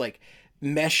wearing this like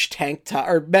mesh tank top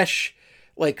or mesh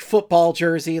like football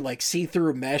jersey, like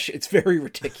see-through mesh. It's very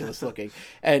ridiculous looking.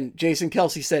 And Jason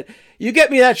Kelsey said, "You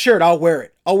get me that shirt, I'll wear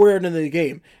it. I'll wear it into the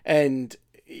game." And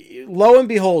lo and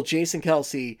behold, Jason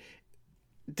Kelsey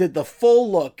did the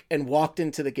full look and walked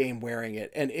into the game wearing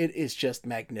it. And it is just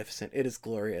magnificent. It is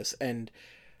glorious. And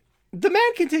the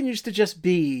man continues to just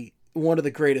be one of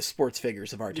the greatest sports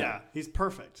figures of our time. Yeah, he's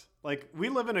perfect. Like, we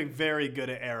live in a very good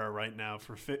era right now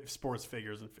for sports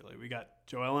figures in Philly. We got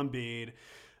Joel Embiid.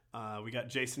 We got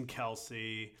Jason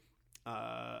Kelsey.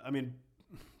 I mean,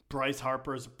 Bryce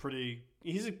Harper's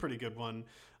he's a pretty good one.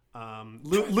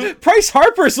 Bryce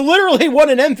Harper's literally won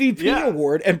an MVP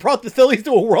award and brought the Phillies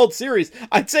to a World Series.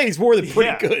 I'd say he's more than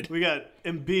pretty good. We got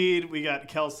Embiid. We got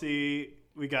Kelsey.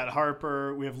 We got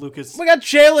Harper. We have Lucas. We got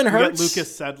Jalen Hurts. We got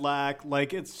Lucas Sedlak.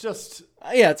 Like, it's just...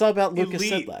 it's all about Lucas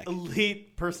Sedlak.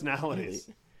 Elite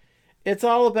personalities. It's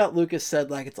all about Lucas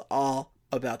Sedlak. It's all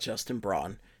about Justin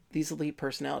Braun. These elite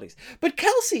personalities. But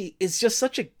Kelsey is just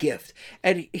such a gift.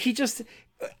 And he just...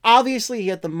 Obviously, he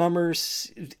had the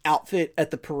Mummers outfit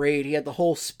at the parade. He had the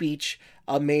whole speech.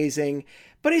 Amazing.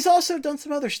 But he's also done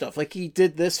some other stuff. Like, he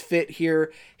did this fit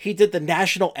here. He did the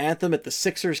national anthem at the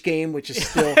Sixers game, which is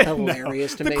still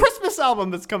hilarious to me. The Christmas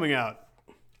album that's coming out.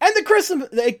 And the Christmas...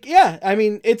 I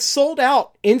mean, it's sold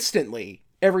out instantly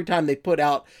every time they put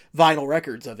out vinyl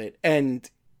records of it. And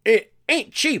it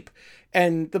ain't cheap.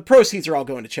 And the proceeds are all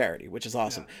going to charity, which is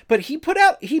awesome. Yeah. But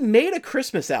he made a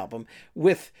Christmas album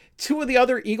with two of the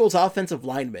other Eagles offensive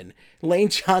linemen, Lane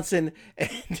Johnson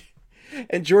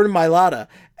and Jordan Mailata.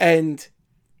 And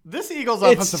this Eagles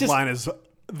offensive line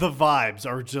the vibes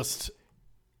are just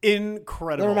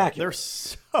incredible. They're immaculate. They're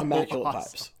so immaculate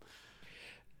awesome.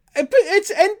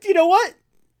 Vibes. And you know what?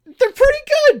 They're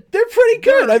pretty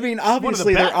good. I mean,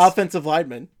 obviously they're offensive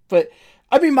linemen, but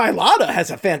I mean, Mailata has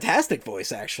a fantastic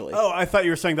voice, actually. Oh, I thought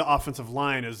you were saying the offensive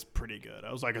line is pretty good.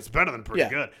 I was like, it's better than pretty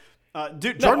good.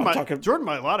 Dude, Jordan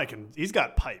Mailata he's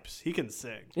got pipes. He can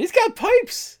sing. He's got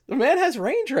pipes. The man has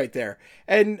range right there.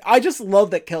 And I just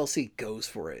love that Kelsey goes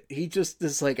for it. He just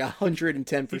is like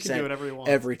 110% he can do whatever he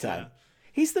wants. Every time. Yeah.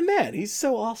 He's the man. He's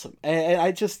so awesome.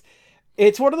 And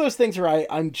it's one of those things where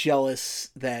I'm jealous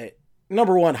that,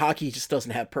 number one, hockey just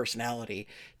doesn't have personality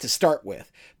to start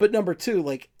with. But number two,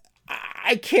 like,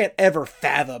 I can't ever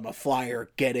fathom a Flyer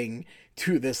getting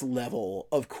to this level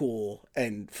of cool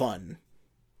and fun.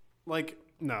 Like,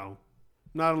 no.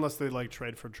 Not unless they, like,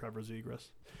 trade for Trevor Zegras.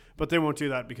 But they won't do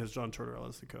that because John Tortorella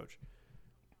is the coach.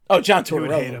 Oh, John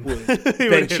Tortorella would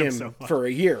bench him so for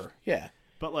a year. Yeah.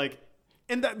 But, like,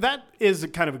 and that is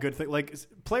kind of a good thing. Like,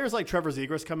 players like Trevor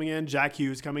Zegras coming in, Jack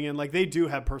Hughes coming in, like, they do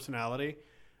have personality.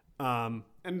 And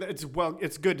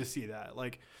it's good to see that.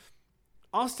 Like,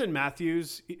 Austin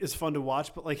Matthews is fun to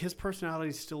watch, but like his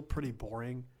personality is still pretty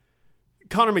boring.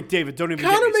 Connor McDavid,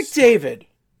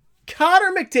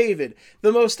 Connor McDavid,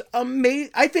 the most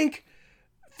amazing, I think,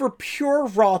 for pure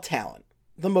raw talent,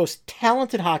 the most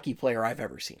talented hockey player I've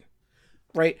ever seen.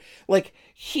 Right? Like,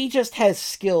 he just has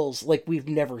skills like we've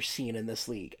never seen in this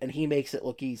league, and he makes it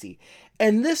look easy.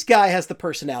 And this guy has the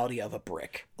personality of a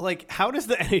brick. Like, how does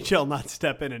the NHL not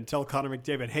step in and tell Connor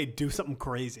McDavid, hey, do something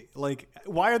crazy? Like,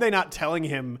 why are they not telling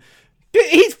him?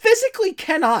 He physically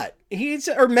cannot.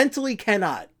 Or mentally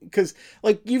cannot. Because,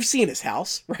 like, you've seen his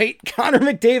house, right? Connor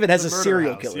McDavid has a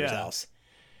serial killer's house.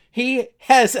 He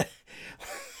has...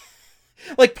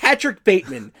 like, Patrick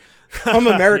Bateman from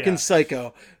American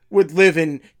Psycho would live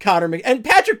in and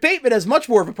Patrick Bateman has much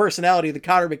more of a personality than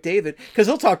Connor McDavid, because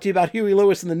he'll talk to you about Huey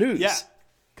Lewis in the news. Yeah.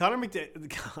 Connor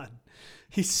McDavid, God,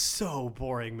 he's so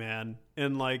boring, man.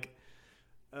 And like,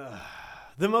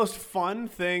 the most fun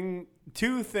thing,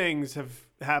 two things have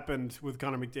happened with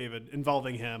Connor McDavid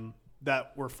involving him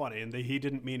that were funny, and he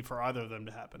didn't mean for either of them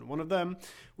to happen. One of them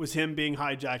was him being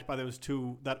hijacked by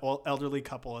that elderly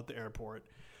couple at the airport,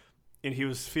 and he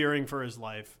was fearing for his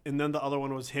life. And then the other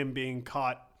one was him being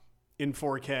caught in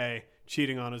 4K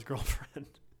cheating on his girlfriend.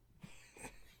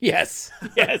 Yes.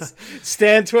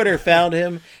 Stan Twitter found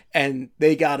him, and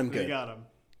they got him good. They got him.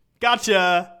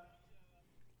 Gotcha.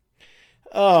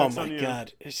 Oh, my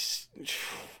God.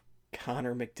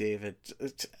 Connor McDavid.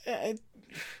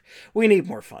 We need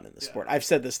more fun in the sport. I've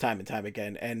said this time and time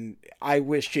again, and I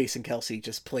wish Jason Kelsey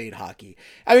just played hockey.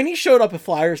 I mean, he showed up at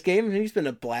Flyers game, and he's been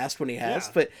a blast when he has,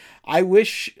 but I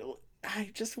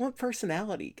just want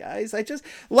personality, guys. I just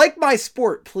like my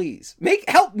sport, please.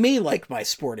 Help me like my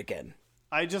sport again.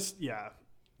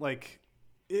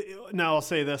 Now I'll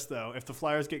say this, though. If the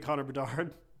Flyers get Connor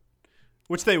Bedard,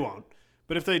 which they won't,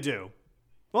 but if they do,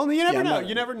 Well, you never know.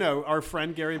 You never know. Our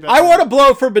friend Gary Bettman. I want to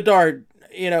blow for Bedard,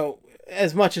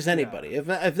 as much as anybody,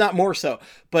 if not more so.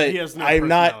 But he has no I'm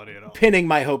not at all. pinning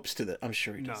my hopes to that. I'm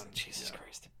sure he doesn't. Jesus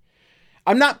Christ.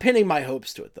 I'm not pinning my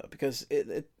hopes to it, though, because,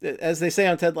 as they say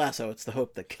on Ted Lasso, it's the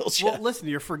hope that kills you. Well, listen,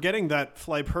 you're forgetting that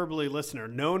Flyperbole listener,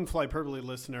 known Flyperbole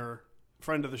listener,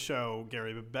 friend of the show,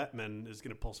 Gary Bettman, is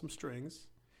going to pull some strings.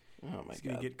 Oh, my God. He's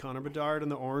going to get Connor Bedard in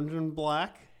the orange and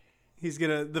black. He's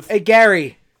going to... Hey,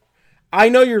 Gary, I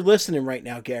know you're listening right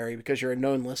now, Gary, because you're a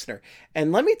known listener.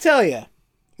 And let me tell you,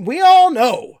 we all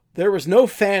know there was no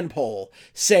fan poll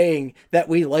saying that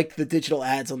we like the digital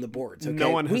ads on the boards. Okay? No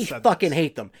one has we said fucking this.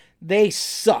 hate them. They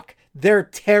suck. They're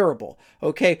terrible.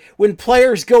 Okay? When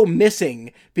players go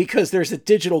missing because there's a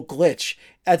digital glitch,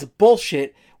 that's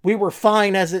bullshit. We were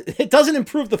fine as it doesn't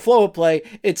improve the flow of play.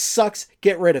 It sucks.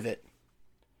 Get rid of it.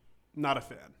 Not a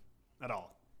fan at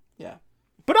all. Yeah.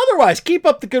 But otherwise, keep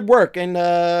up the good work. And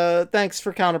thanks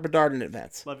for Connor Bedard in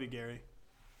advance. Love you, Gary.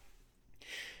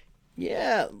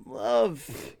 Yeah,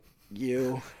 love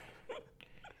you.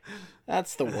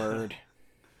 That's the word.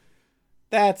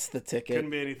 That's the ticket. Couldn't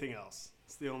be anything else.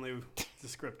 It's the only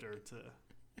descriptor to...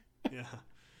 Yeah.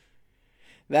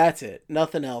 That's it.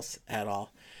 Nothing else at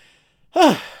all.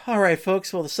 All right,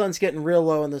 folks. Well, the sun's getting real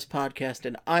low on this podcast,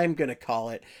 and I'm going to call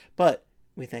it. But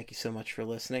we thank you so much for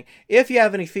listening. If you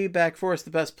have any feedback for us, the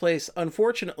best place,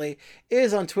 unfortunately,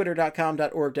 is on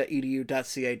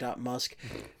twitter.com.org.edu.ca.musk.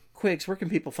 Quigs, where can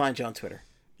people find you on Twitter?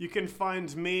 You can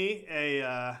find me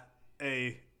a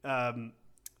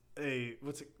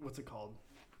what's it called?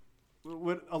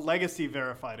 A legacy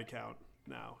verified account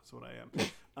now is what I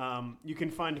am. You can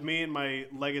find me in my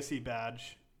legacy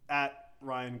badge at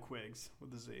Ryan Quiggs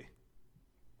with a Z.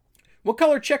 What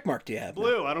color checkmark do you have?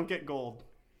 Blue. Now? I don't get gold.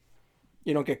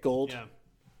 You don't get gold? Yeah.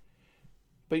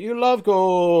 But you love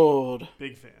gold.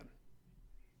 Big fan.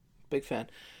 Big fan.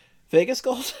 Vegas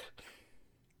gold?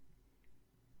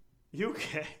 You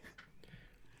okay?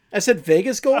 I said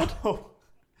Vegas gold? Oh.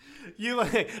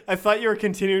 I thought you were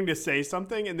continuing to say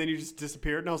something, and then you just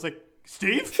disappeared, and I was like,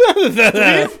 Steve? Steve?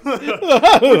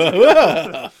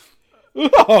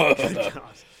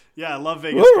 Gosh. Yeah, I love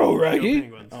Vegas.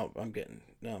 Oh, I'm getting...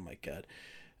 Oh, my God.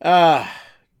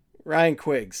 Ryan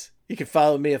Quiggs. You can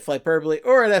follow me at Flyperbole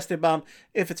or at Esteban.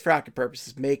 If it's for hockey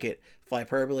purposes, make it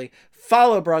Flyperbole.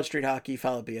 Follow Broad Street Hockey.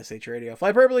 Follow BSH Radio.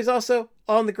 Flyperbole is also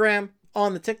on the gram,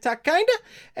 on the TikTok, kinda.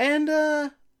 And,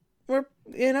 we're,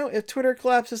 if Twitter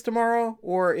collapses tomorrow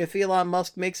or if Elon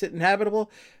Musk makes it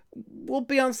inhabitable, we'll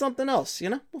be on something else,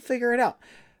 We'll figure it out.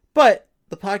 But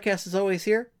the podcast is always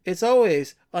here. It's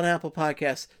always on Apple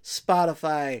Podcasts,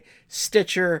 Spotify,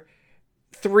 Stitcher,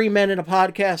 3 Men in a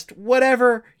Podcast,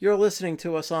 whatever you're listening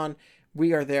to us on,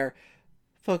 we are there.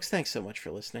 Folks, thanks so much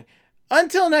for listening.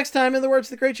 Until next time, in the words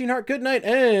of the great Gene Hart, good night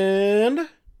and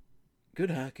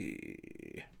good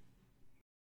hockey.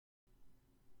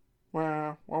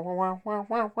 Wow, wow, wow, wow,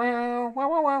 wow, wow,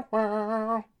 wow, wow,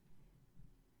 wow.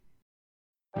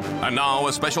 And now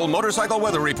a special motorcycle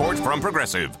weather report from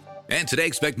Progressive. And today,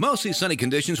 expect mostly sunny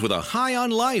conditions with a high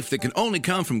on life that can only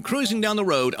come from cruising down the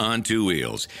road on two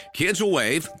wheels. Kids will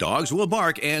wave, dogs will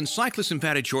bark, and cyclists in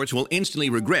padded shorts will instantly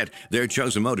regret their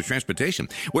chosen mode of transportation.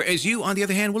 Whereas you, on the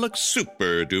other hand, will look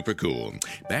super duper cool.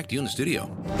 Back to you in the studio.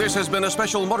 This has been a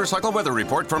special motorcycle weather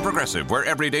report from Progressive, where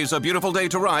every day's a beautiful day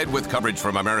to ride with coverage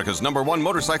from America's #1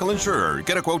 motorcycle insurer.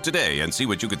 Get a quote today and see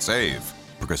what you could save.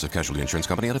 Progressive Casualty Insurance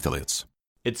Company and Affiliates.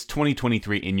 It's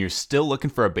 2023 and you're still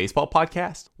looking for a baseball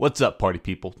podcast? What's up, party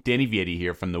people? Danny Vietti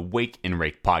here from the Wake and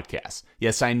Rake podcast.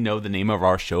 Yes, I know the name of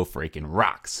our show freaking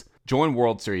rocks. Join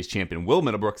World Series champion Will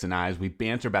Middlebrooks and I as we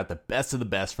banter about the best of the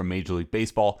best from Major League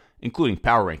Baseball, including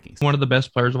power rankings, one of the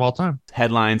best players of all time,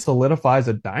 headlines, solidifies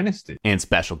a dynasty, and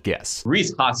special guests.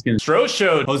 Rhys Hoskins, Stro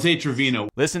showed Jose Trevino.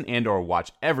 Listen and or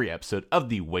watch every episode of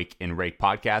the Wake and Rake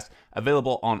podcast,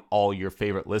 available on all your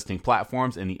favorite listening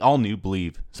platforms and the all-new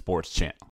Believe Sports channel.